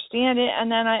I understand it. And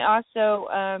then I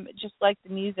also just like the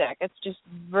music. It's just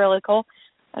really cool.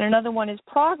 And another one is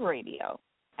prog radio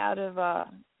out of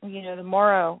the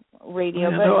Morrow radio.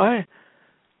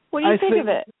 What do you think of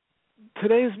it?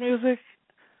 Today's music,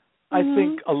 I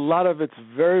think a lot of it's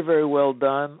very, very well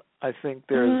done. I think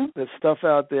there's stuff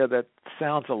out there that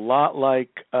sounds a lot like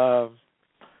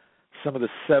some of the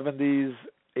 70s,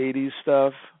 80s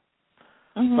stuff.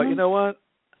 But you know what?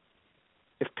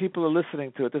 If people are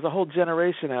listening to it, there's a whole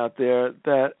generation out there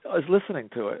that is listening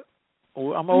to it.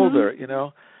 I'm older, you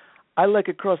know. I like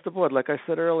it across the board. Like I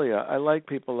said earlier, I like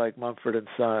people like Mumford and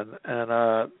Son and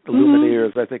the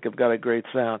Lumineers. I think have got a great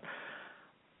sound.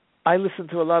 I listen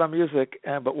to a lot of music,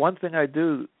 but one thing I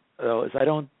do though is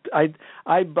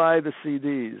I buy the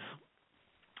CDs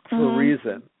for a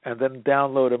reason, and then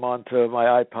download them onto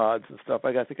my iPods and stuff.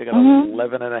 I think I got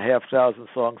 11,500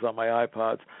 songs on my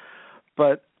iPods.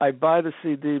 But I buy the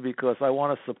CD because I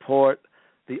want to support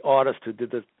the artist who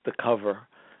did the cover.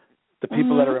 The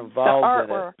people that are involved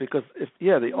in it, because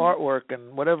the artwork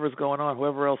and whatever is going on,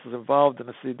 whoever else is involved in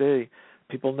the CD,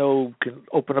 people can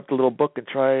open up the little book and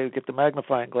try to get the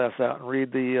magnifying glass out and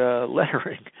read the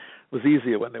lettering. It was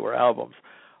easier when they were albums,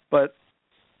 but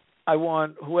I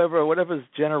want whatever's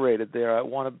generated there, I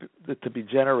want it to be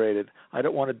generated. I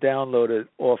don't want to download it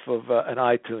off of an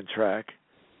iTunes track.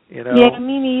 You know? Yeah,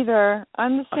 me neither.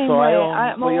 I'm the same way.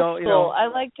 I'm old school. I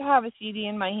like to have a CD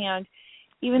in my hand.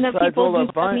 Even though people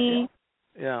do send me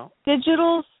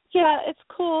digitals, it's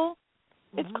cool.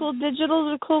 It's cool.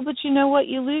 Digitals are cool, but you know what?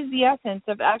 You lose the essence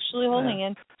of actually holding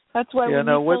it. That's why we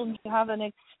need to have an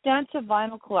extensive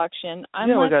vinyl collection. I'm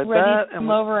ready to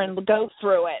come over and go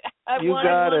through it. I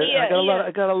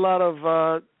got a lot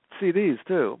of CDs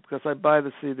too because I buy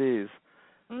the CDs.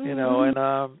 You know, and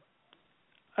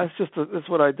that's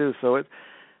what I do. So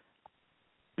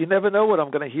you never know what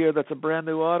I'm going to hear that's a brand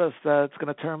new artist that's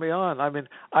going to turn me on. I mean,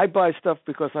 I buy stuff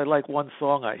because I like one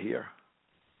song I hear,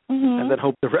 and then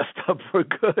hope the rest of them are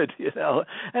good, you know.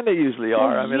 And they usually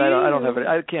are. I mean, I don't have it.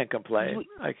 I can't complain.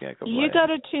 You got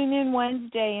to tune in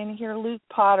Wednesday and hear Luke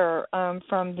Potter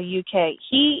from the UK.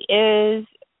 He is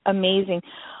amazing.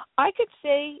 I could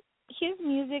say his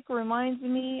music reminds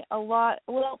me a lot.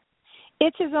 Well,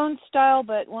 it's his own style,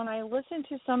 but when I listen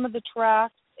to some of the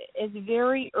tracks, is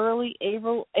very early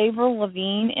Avril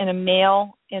Lavigne in a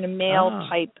male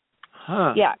type.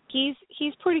 Yeah,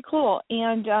 he's pretty cool.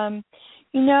 And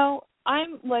you know,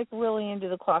 I'm like really into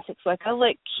the classics. Like I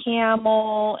like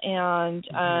Camel and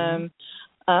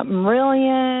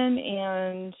Marillion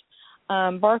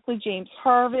and Barclay James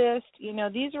Harvest. You know,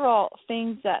 these are all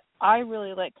things that I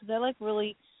really like because I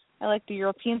like the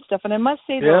European stuff. And I must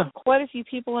say there are quite a few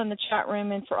people in the chat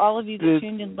room, and for all of you that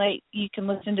tuned in late, you can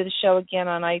listen to the show again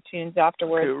on iTunes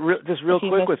afterwards. Just real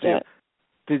quick with you.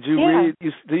 Did you read,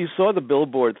 you saw the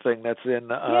Billboard thing that's in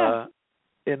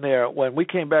there. When we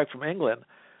came back from England,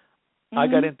 I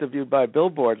got interviewed by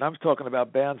Billboard, and I'm talking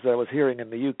about bands that I was hearing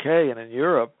in the UK and in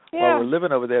Europe while we're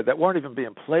living over there that weren't even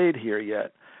being played here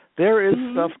yet. There is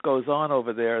stuff goes on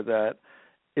over there that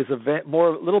is a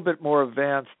little bit more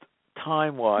advanced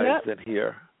time-wise than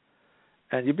here.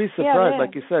 And you'd be surprised,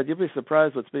 like you said, you'd be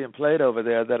surprised what's being played over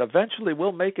there that eventually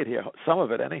will make it here, some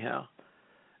of it anyhow.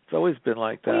 It's always been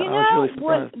like that. Well, I was really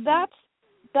surprised.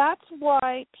 That's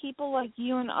why people like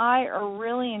you and I are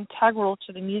really integral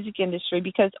to the music industry,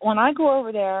 because when I go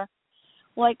over there,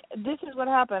 like, this is what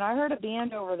happened. I heard a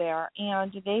band over there,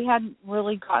 and they hadn't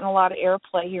really gotten a lot of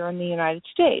airplay here in the United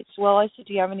States. Well, I said,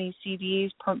 do you have any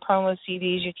CDs, promo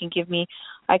CDs you can give me?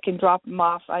 I can drop them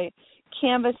off. I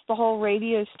canvassed the whole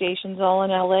radio stations all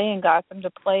in L.A. and got them to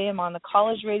play them on the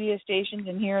college radio stations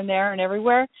and here and there and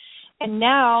everywhere. And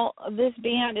now this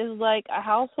band is like a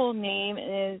household name.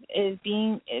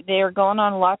 They're going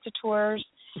on lots of tours.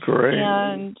 Great.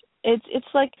 And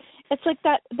it's like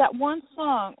that one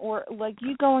song, or like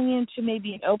you going into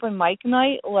maybe an open mic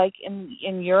night, like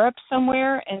in Europe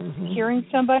somewhere, and hearing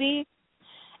somebody,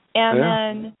 and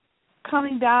then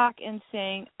coming back and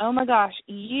saying, "Oh my gosh,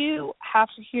 you have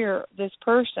to hear this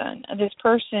person. This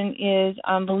person is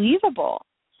unbelievable,"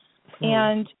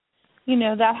 and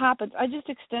that happens. I just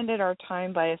extended our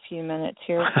time by a few minutes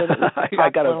here, so that we could talk I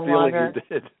got a feeling longer. you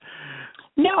did.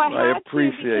 No, I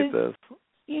appreciate this.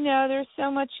 There's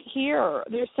so much here.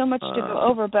 There's so much to go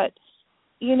over. But,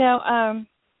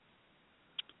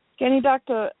 getting back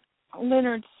to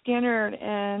Leonard Skinner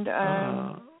and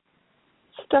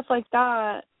stuff like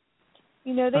that,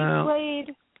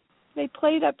 they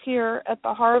played up here at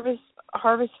the Harvest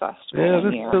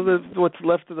Festival. Yeah, what's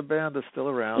left of the band is still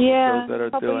around. Yeah, those that are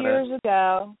a couple doing years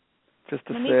ago. Just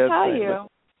a Let sad me tell thing, you,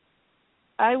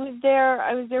 I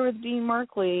was there with Dean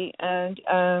Markley, and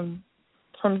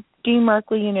from Dean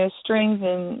Markley, strings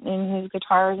and his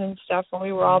guitars and stuff, when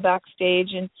we were all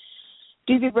backstage. And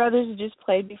Doobie Brothers had just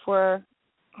played before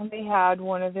they had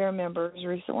one of their members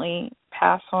recently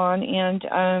pass on,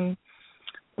 and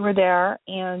we were there,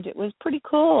 and it was pretty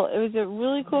cool. It was a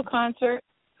really cool concert.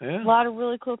 Yeah. A lot of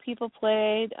really cool people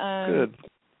played. Good.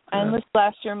 And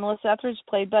last year, Melissa Etheridge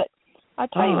played. But I'll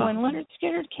tell you, when Leonard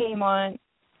Skinner came on,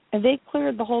 and they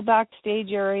cleared the whole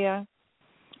backstage area.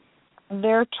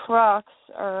 Their trucks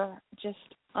are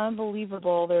just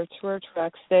unbelievable. Their tour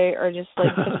trucks, they are just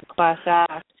like such a class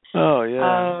act. Oh,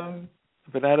 yeah.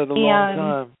 Been at it a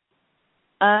long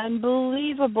time.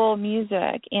 Unbelievable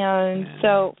music. And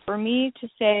so for me to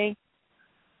say,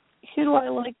 who do I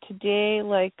like today,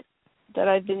 like that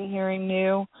I've been hearing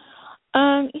new?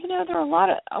 There are a lot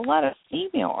of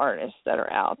female artists that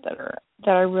are out that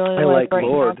I really like right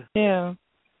Lord. now too.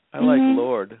 I like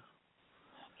Lord.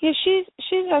 Yeah, she's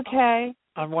okay.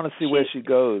 I want to see where she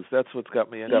goes. That's what's got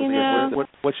me interested.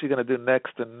 What's she going to do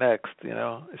next and next?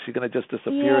 Is she going to just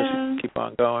disappear? Or she can keep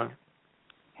on going?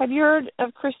 Have you heard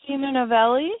of Christina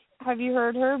Novelli? Have you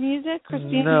heard her music?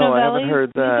 Christina No, Novelli? I haven't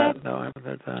heard that. Music? No, I haven't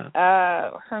heard that.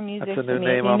 Her music's That's a new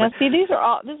amazing. name on Now, me. see, this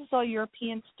is all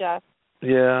European stuff.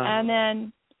 Yeah. And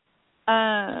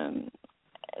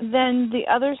then the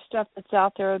other stuff that's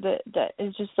out there that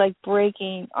is just like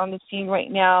breaking on the scene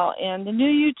right now, and the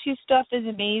new U2 stuff is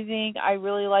amazing. I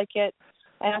really like it.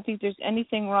 I don't think there's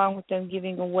anything wrong with them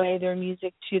giving away their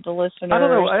music to the listeners. I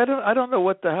don't know. I don't know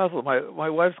what the hassle. My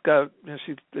wife's got.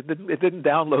 It didn't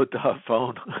download to her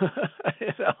phone.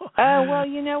 Oh well,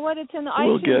 you know what? It's in the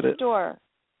iTunes store.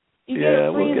 You get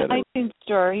it free in the iTunes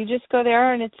store. You just go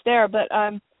there and it's there. But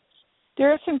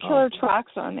there are some killer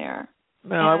tracks on there.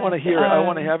 No, I want to hear it.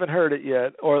 I haven't heard it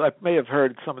yet, or I may have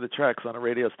heard some of the tracks on a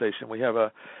radio station. We have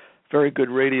a very good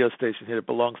radio station here that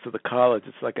belongs to the college.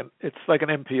 It's like an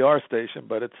NPR station,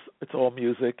 but it's all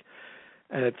music,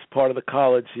 and it's part of the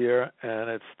college here, and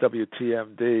it's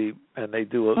WTMD, and they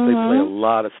play a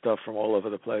lot of stuff from all over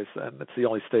the place, and it's the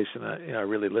only station that I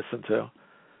really listen to.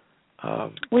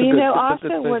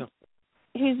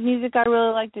 Whose music I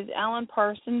really liked is Alan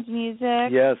Parsons'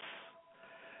 music. Yes.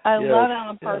 I love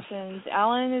Alan Parsons.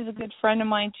 Alan is a good friend of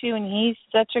mine too, and he's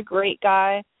such a great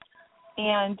guy.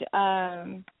 And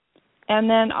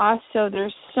then also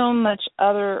there's so much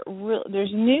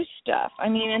there's new stuff. I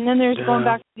mean, and then there's going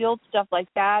back to the old stuff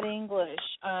like Bad English.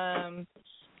 A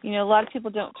lot of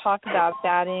people don't talk about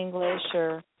Bad English.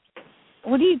 Or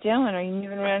what are you doing? Are you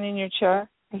moving around in your chair?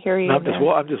 I hear you. No,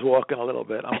 I'm just walking a little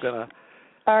bit. I'm gonna.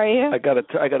 Are you? I gotta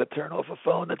turn off a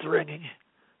phone that's ringing.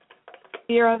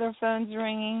 Your other phone's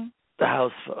ringing. The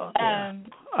house phone.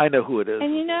 I know who it is.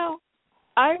 And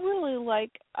I really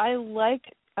like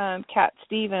Cat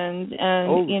Stevens,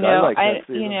 and I like Cat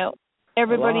Stevens.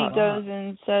 Everybody goes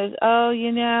and says, "Oh,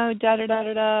 da da da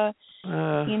da da."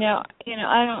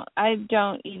 I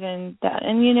don't even that.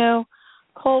 And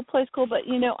Coldplay's cool, but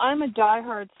I'm a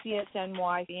diehard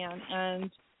CSNY fan,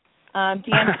 and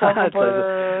Dan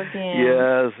Fogelberg.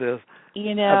 Yes. Have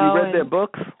you read their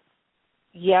books?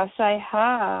 Yes, I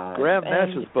have. Graham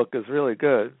Nash's book is really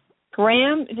good.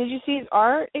 Graham, did you see his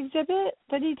art exhibit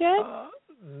that he did?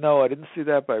 No, I didn't see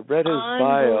that, but I read his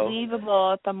bio.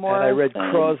 Unbelievable at the Morrison. And I read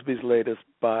Crosby's latest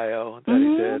bio that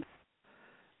he did.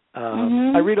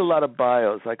 I read a lot of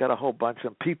bios. I got a whole bunch of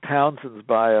them. Pete Townshend's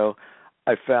bio.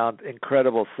 I found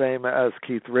incredible, same as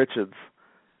Keith Richards.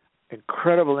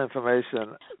 Incredible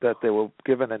information that they were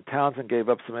given, and Townsend gave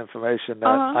up some information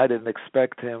that I didn't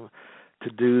expect him to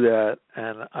do that.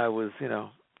 And I was,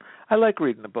 I like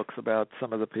reading the books about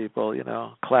some of the people,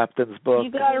 Clapton's book.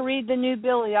 You got to read the new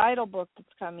Billy Idol book that's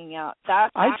coming out.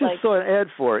 I just saw an ad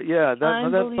for it. Yeah, that's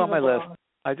on my list.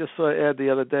 I just saw an ad the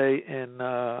other day in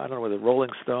I don't know whether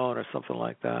Rolling Stone or something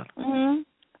like that. Mhm.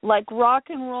 Like rock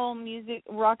and roll music,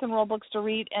 rock and roll books to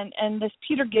read, and this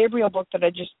Peter Gabriel book that I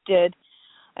just did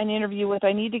an interview with.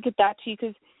 I need to get that to you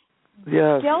because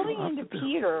delving into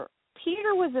Peter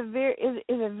was a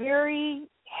very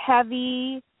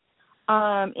heavy,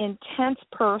 intense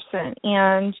person,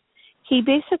 and he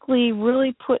basically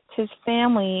really put his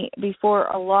family before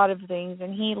a lot of things,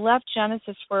 and he left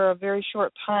Genesis for a very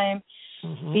short time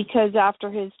because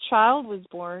after his child was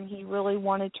born, he really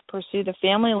wanted to pursue the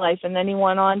family life, and then he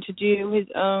went on to do his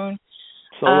own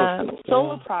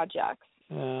solo projects.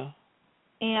 Yeah.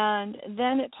 And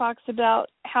then it talks about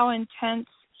how intense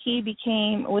he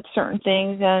became with certain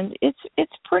things, and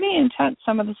it's pretty intense,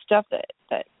 some of the stuff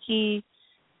that he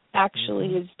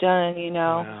actually has done,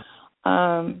 Yeah.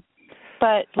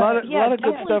 But a lot of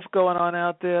good stuff going on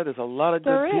out there. There's a lot of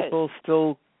good people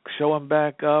still showing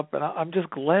back up, and I'm just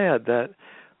glad that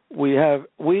we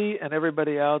and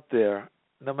everybody out there,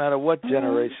 no matter what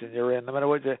generation you're in, no matter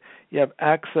what you have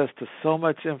access to so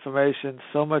much information,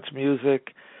 so much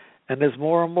music, and there's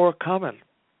more and more coming.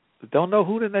 Don't know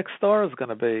who the next star is going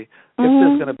to be, if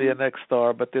there's going to be a next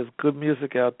star, but there's good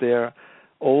music out there,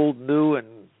 old, new, and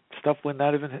stuff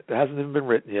hasn't even been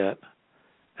written yet.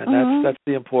 And that's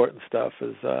the important stuff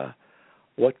is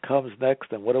what comes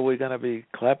next and what are we going to be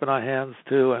clapping our hands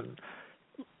to and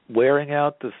wearing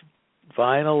out this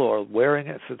vinyl or wearing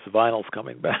it since vinyl's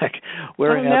coming back,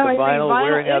 wearing out the vinyl,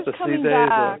 wearing out the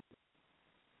CDs.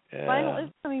 Vinyl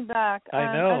is coming back.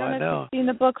 I know. I don't know if you've seen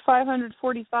the book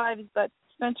 545, but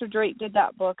Spencer Drake did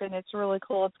that book, and it's really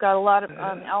cool. It's got a lot of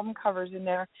album covers in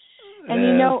there. And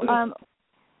you know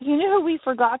who we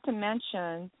forgot to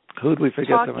mention? Who'd we forget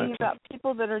to mention? Talking about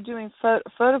people that are doing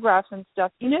photographs and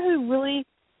stuff. You know who really,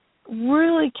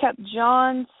 really kept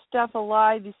John's stuff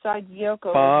alive besides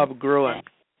Yoko? Bob Gruen.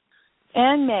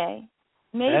 And May.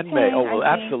 May. Oh, well,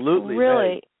 absolutely.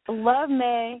 Really. Love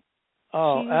May.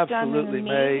 Oh, She's absolutely. done an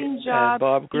amazing job and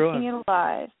Bob Gruen. keeping it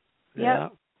alive. Yeah.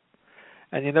 Yep.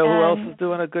 And you know who else is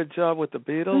doing a good job with the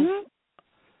Beatles?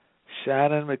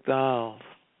 Shannon McDonald.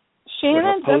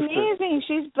 Shannon's amazing.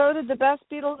 She's voted the best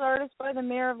Beatles artist by the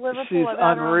mayor of Liverpool. She's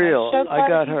unreal. I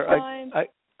got her.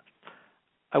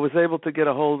 I was able to get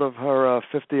a hold of her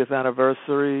 50th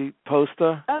anniversary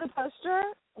poster. Oh, the poster?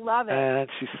 Love it. And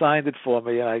she signed it for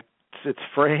me, and it's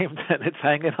framed and it's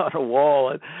hanging on a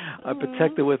wall, and I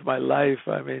protect it with my life.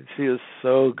 I mean, she is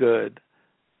so good.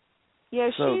 Yeah,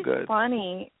 so she's good.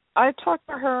 Funny. I talk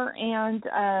to her and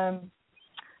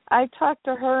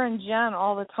Jen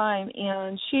all the time,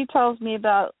 and she tells me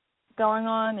about going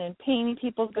on and painting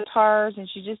people's guitars, and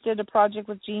she just did a project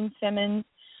with Gene Simmons.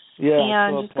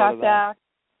 And just got back.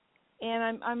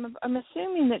 And I'm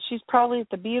assuming that she's probably at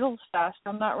the Beatles Fest.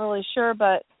 I'm not really sure,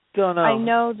 but don't know. I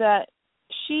know that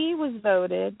she was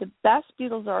voted the best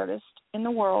Beatles artist in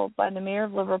the world by the mayor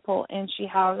of Liverpool, and she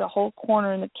has a whole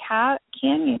corner in the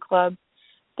Canyon Club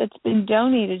that's been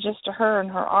donated just to her and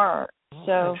her art.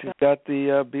 So and she's got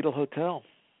the Beatle Hotel.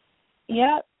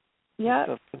 Yep.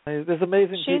 There's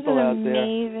amazing people out there. She's an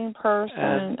amazing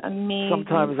person.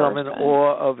 Sometimes I'm in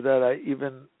awe of that. I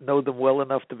even know them well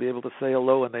enough to be able to say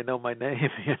hello, and they know my name.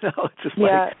 It's just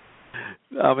like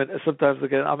sometimes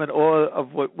again I'm in awe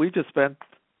of what we just spent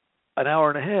an hour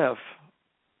and a half.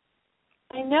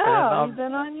 I know. You've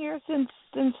been on here since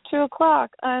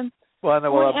 2:00.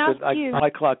 My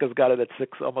clock has got it at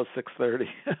almost 6:30.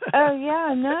 Oh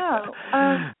yeah, no.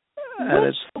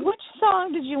 Which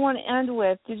song did you want to end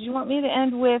with? Did you want me to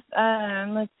end with?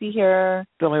 Let's see here.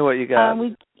 Tell me what you got.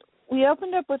 We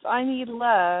opened up with "I Need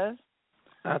Love."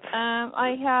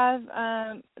 I have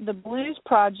the Blues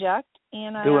Project,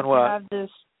 and I have the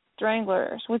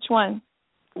Stranglers. Which one?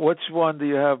 Which one do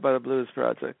you have by the Blues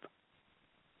Project?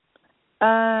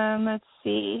 Let's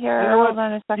see here. Hold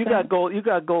on a second. You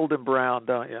got Golden Brown,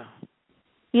 don't you?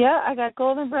 Yeah, I got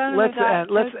Golden Brown. Let's end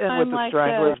with the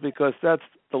Stranglers because that's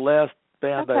the last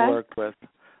band I worked with.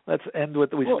 Let's end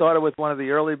with. We started with one of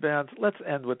the early bands. Let's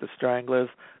end with the Stranglers.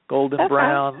 Golden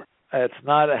Brown. It's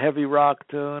not a heavy rock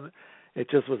tune. It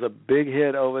just was a big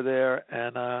hit over there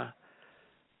and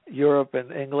Europe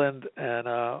and England, and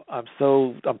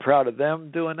I'm proud of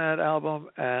them doing that album,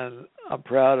 and I'm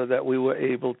proud of that we were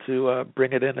able to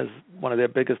bring it in as one of their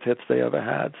biggest hits they ever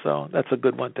had. So that's a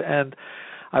good one to end.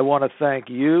 I want to thank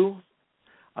you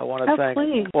I want to thank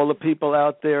all the people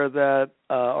out there that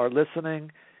are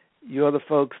listening. You're the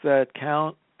folks that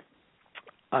count.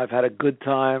 I've had a good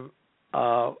time,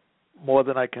 more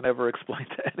than I can ever explain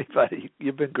to anybody.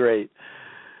 You've been great.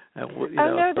 And this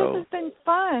has been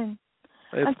fun.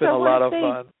 It's been a lot of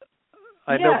fun.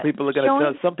 I know people are going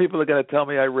to some people are going to tell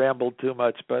me I rambled too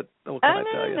much, but what can I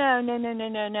tell you?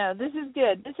 No. This is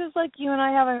good. This is like you and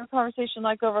I having a conversation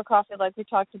like over coffee, like we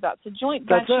talked about. So Joint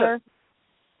Venture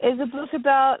is a book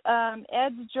about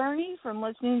Ed's journey from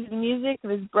listening to the music of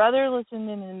his brother, listening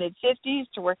in the mid-50s,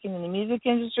 to working in the music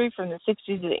industry from the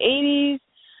 60s to the 80s.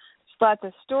 There's lots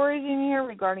of stories in here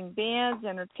regarding bands,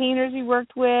 entertainers he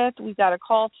worked with. We got a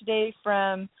call today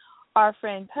from our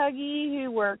friend Puggy,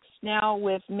 who works now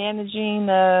with managing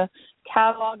the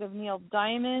catalog of Neil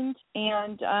Diamond.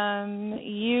 And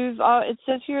it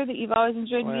says here that you've always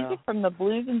enjoyed music from the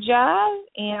blues and jazz,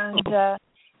 and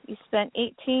you spent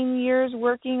 18 years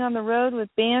working on the road with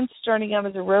bands, starting out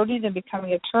as a roadie, then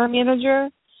becoming a tour manager,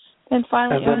 and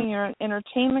finally owning your own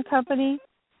entertainment company.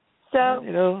 So,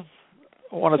 I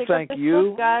want to thank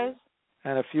you, guys,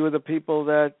 and a few of the people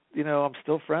that, I'm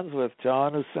still friends with.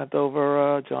 John, who sent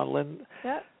over, John Lynn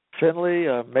Finley,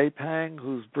 Maypang,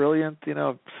 who's brilliant.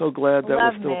 I'm so glad that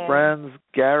we're still friends.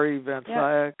 Gary Van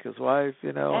Syak, his wife,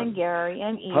 and Gary,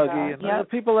 and Eva. Puggy, and the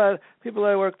people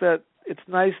I work that, it's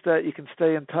nice that you can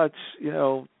stay in touch,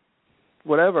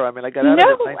 whatever. I mean, I got out of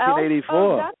it in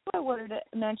 1984. That's what I wanted to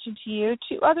mention to you.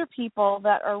 Two other people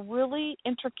that are really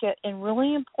intricate and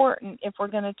really important if we're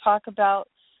going to talk about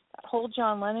that whole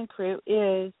John Lennon crew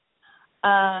is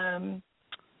my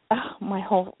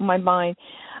mind.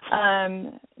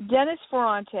 Dennis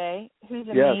Ferrante, who's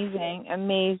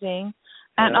amazing.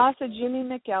 And also Jimmy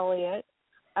McElliott.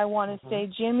 I want to say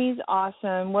Jimmy's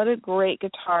awesome. What a great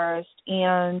guitarist,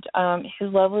 and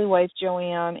his lovely wife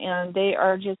Joanne, and they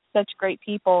are just such great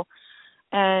people.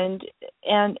 And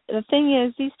the thing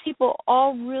is, these people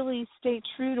all really stay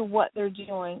true to what they're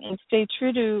doing and stay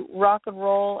true to rock and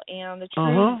roll and the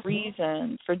true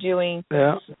reason for doing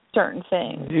certain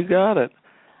things. You got it.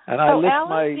 And I lift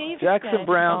my Davidson Jackson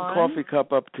Brown coffee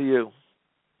cup up to you.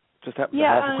 Just happened to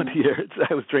have one here.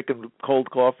 I was drinking cold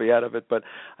coffee out of it, but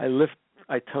I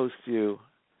toast you.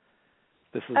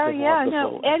 This has been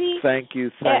wonderful. Eddie, thank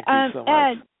you so much.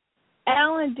 Ed,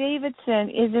 Alan Davidson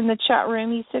is in the chat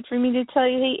room. He said for me to tell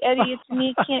you, hey, Eddie, it's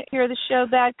me. Can't hear the show.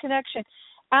 Bad connection.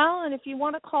 Alan, if you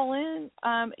want to call in,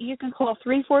 you can call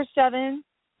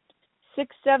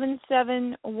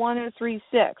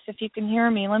 347-677-1036. If you can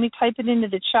hear me, let me type it into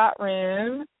the chat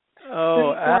room.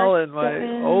 Oh, Alan,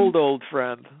 my old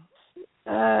friend.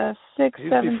 677.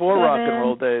 He's before rock and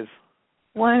roll days.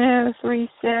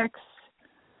 1036.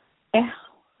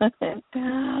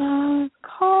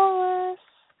 Call us.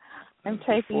 I'm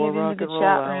typing it into the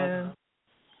chat room.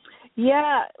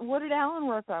 Yeah. What did Alan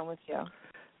work on with you?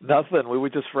 Nothing. We were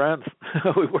just friends.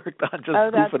 We worked on just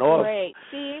goofing off. Oh, that's great.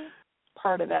 See,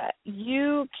 part of that.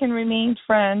 You can remain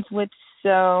friends with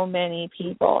so many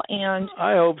people, and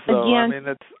I hope so. Again, I mean,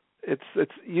 it's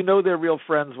they're real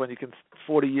friends when you can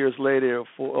 40 years later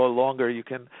or longer you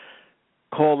can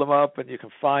call them up and you can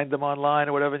find them online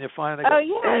or whatever, and you find them.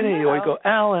 Eddie, or you go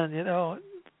Alan.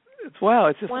 It's wow.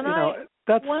 It's just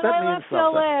that means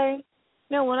something.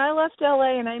 When I left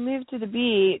LA and I moved to the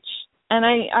beach, and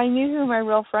I knew who my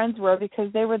real friends were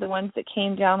because they were the ones that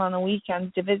came down on the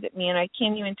weekends to visit me, and I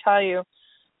can't even tell you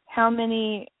how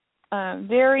many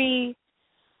very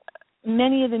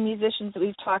many of the musicians that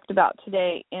we've talked about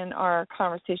today in our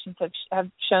conversations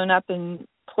have shown up and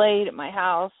played at my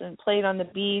house and played on the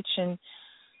beach and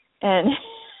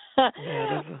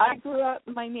I grew up.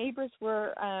 My neighbors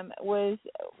were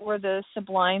the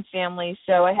Sublime family,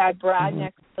 so I had Brad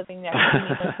living next to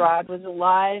me when Brad was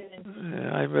alive, and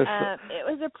I miss it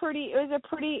was a pretty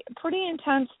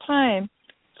intense time.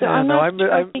 So I'm not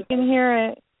sure if you can hear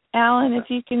it, Alan. If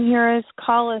you can hear us,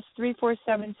 call us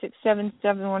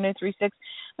 347-677-1036.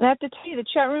 And I have to tell you, the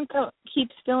chat room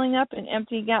keeps filling up and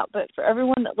emptying out. But for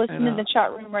everyone that listens in the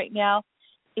chat room right now,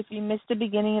 if you missed the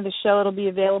beginning of the show, it'll be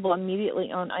available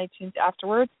immediately on iTunes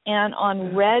afterwards and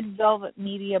on Red Velvet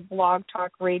Media Blog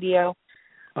Talk Radio.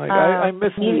 I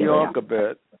miss New York a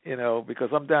bit,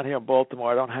 because I'm down here in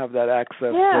Baltimore. I don't have that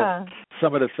access to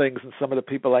some of the things and some of the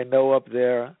people I know up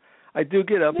there. I do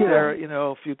get up there,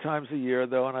 a few times a year,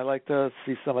 though, and I like to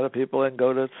see some of the people and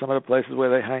go to some of the places where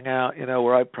they hang out,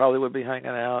 where I probably would be hanging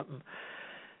out. And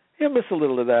I miss a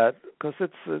little of that because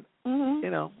it's, I'm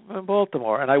in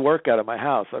Baltimore, and I work out of my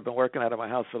house. I've been working out of my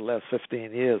house for the last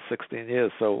 16 years,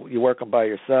 so you're working by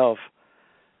yourself.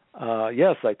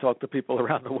 Yes, I talk to people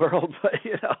around the world, but,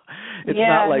 It's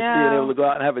not like being able to go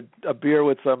out and have a beer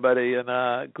with somebody and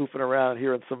goofing around,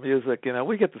 hearing some music.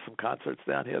 We get to some concerts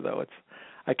down here, though.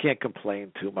 I can't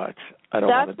complain too much. I don't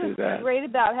want to do that. That's what's great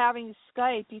about having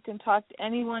Skype. You can talk to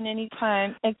anyone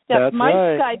anytime, except my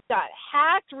Skype got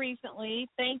hacked recently.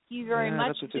 Thank you very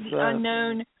much to the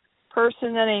unknown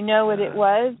person that I know what it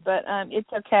was, but it's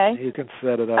okay. You can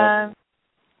set it up.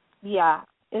 Yeah,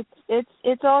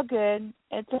 it's all good.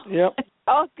 It's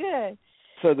all good.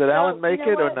 So did Alan make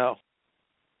it or no?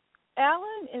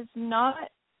 Alan is not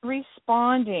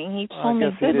responding. He told me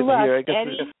good luck,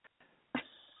 Eddie.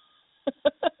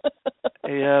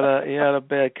 He had a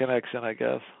bad connection, I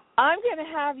guess. I'm going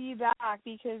to have you back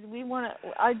because we want to.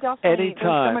 I definitely anytime.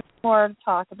 There's so much more to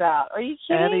talk about. Are you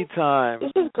kidding? Anytime.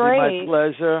 This is great. It's my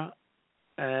pleasure.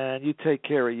 And you take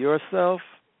care of yourself.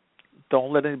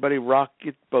 Don't let anybody rock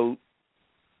your boat.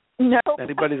 No.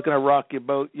 Anybody's going to rock your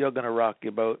boat, you're going to rock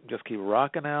your boat. Just keep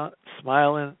rocking out,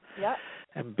 smiling,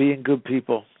 and being good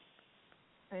people.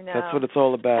 I know. That's what it's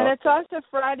all about. And it's also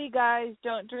Friday, guys.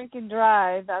 Don't drink and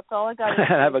drive. That's all I got to say.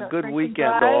 Have a good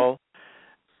weekend, all.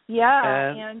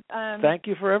 Yeah. And thank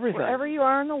you for everything. Wherever you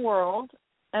are in the world,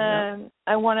 I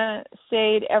want to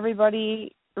say to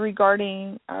everybody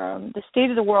regarding the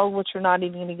state of the world, which we're not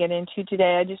even going to get into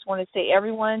today, I just want to say,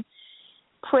 everyone,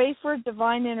 pray for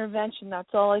divine intervention.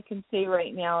 That's all I can say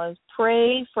right now is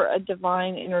pray for a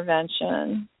divine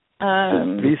intervention.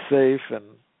 Just be safe and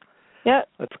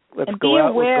let's and go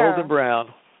out with golden brown.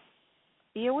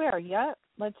 Be aware.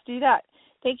 Let's do that.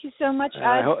 Thank you so much, Ed.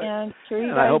 And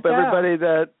I hope everybody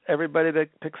that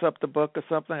picks up the book or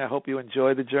something, I hope you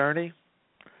enjoy the journey.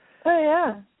 Oh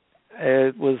yeah.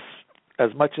 It was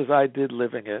as much as I did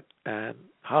living it. And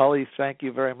Holly, thank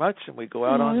you very much. And we go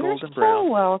out on golden brown. You're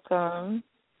so welcome.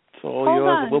 It's all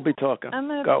yours, and we'll be talking. I'm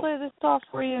going to play this off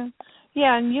for you.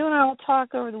 Yeah, and you and I will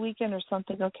talk over the weekend or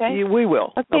something, okay? Yeah, we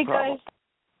will. Okay, no problem. guys.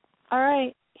 All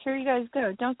right. Here you guys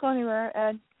go. Don't go anywhere,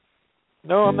 Ed.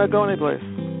 No, I'm not going anyplace.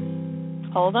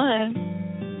 Hold on.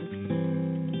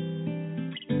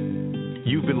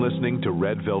 You've been listening to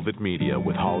Red Velvet Media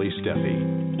with Holly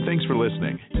Stephey. Thanks for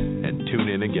listening, and tune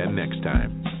in again next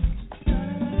time.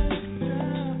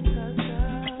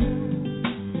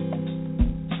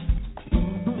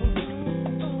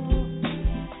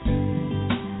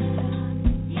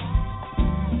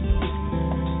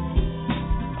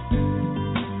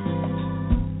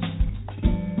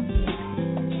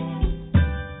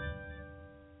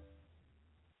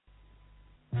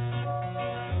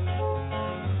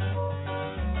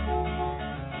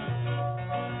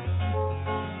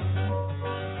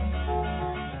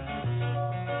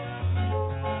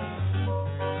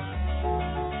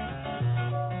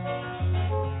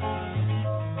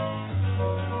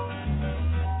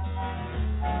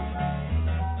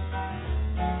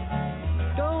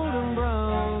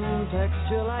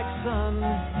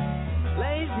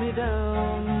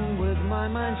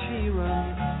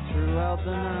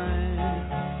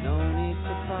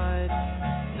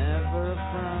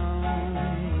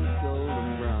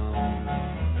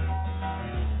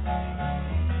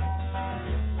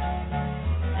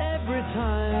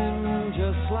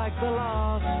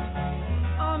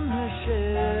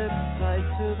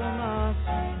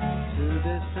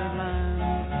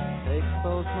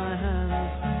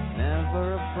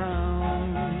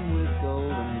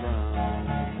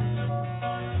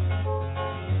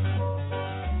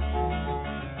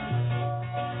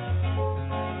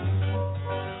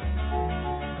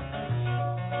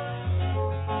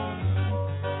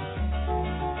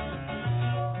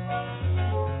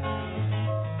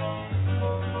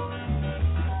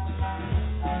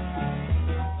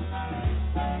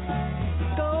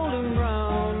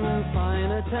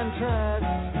 Tracks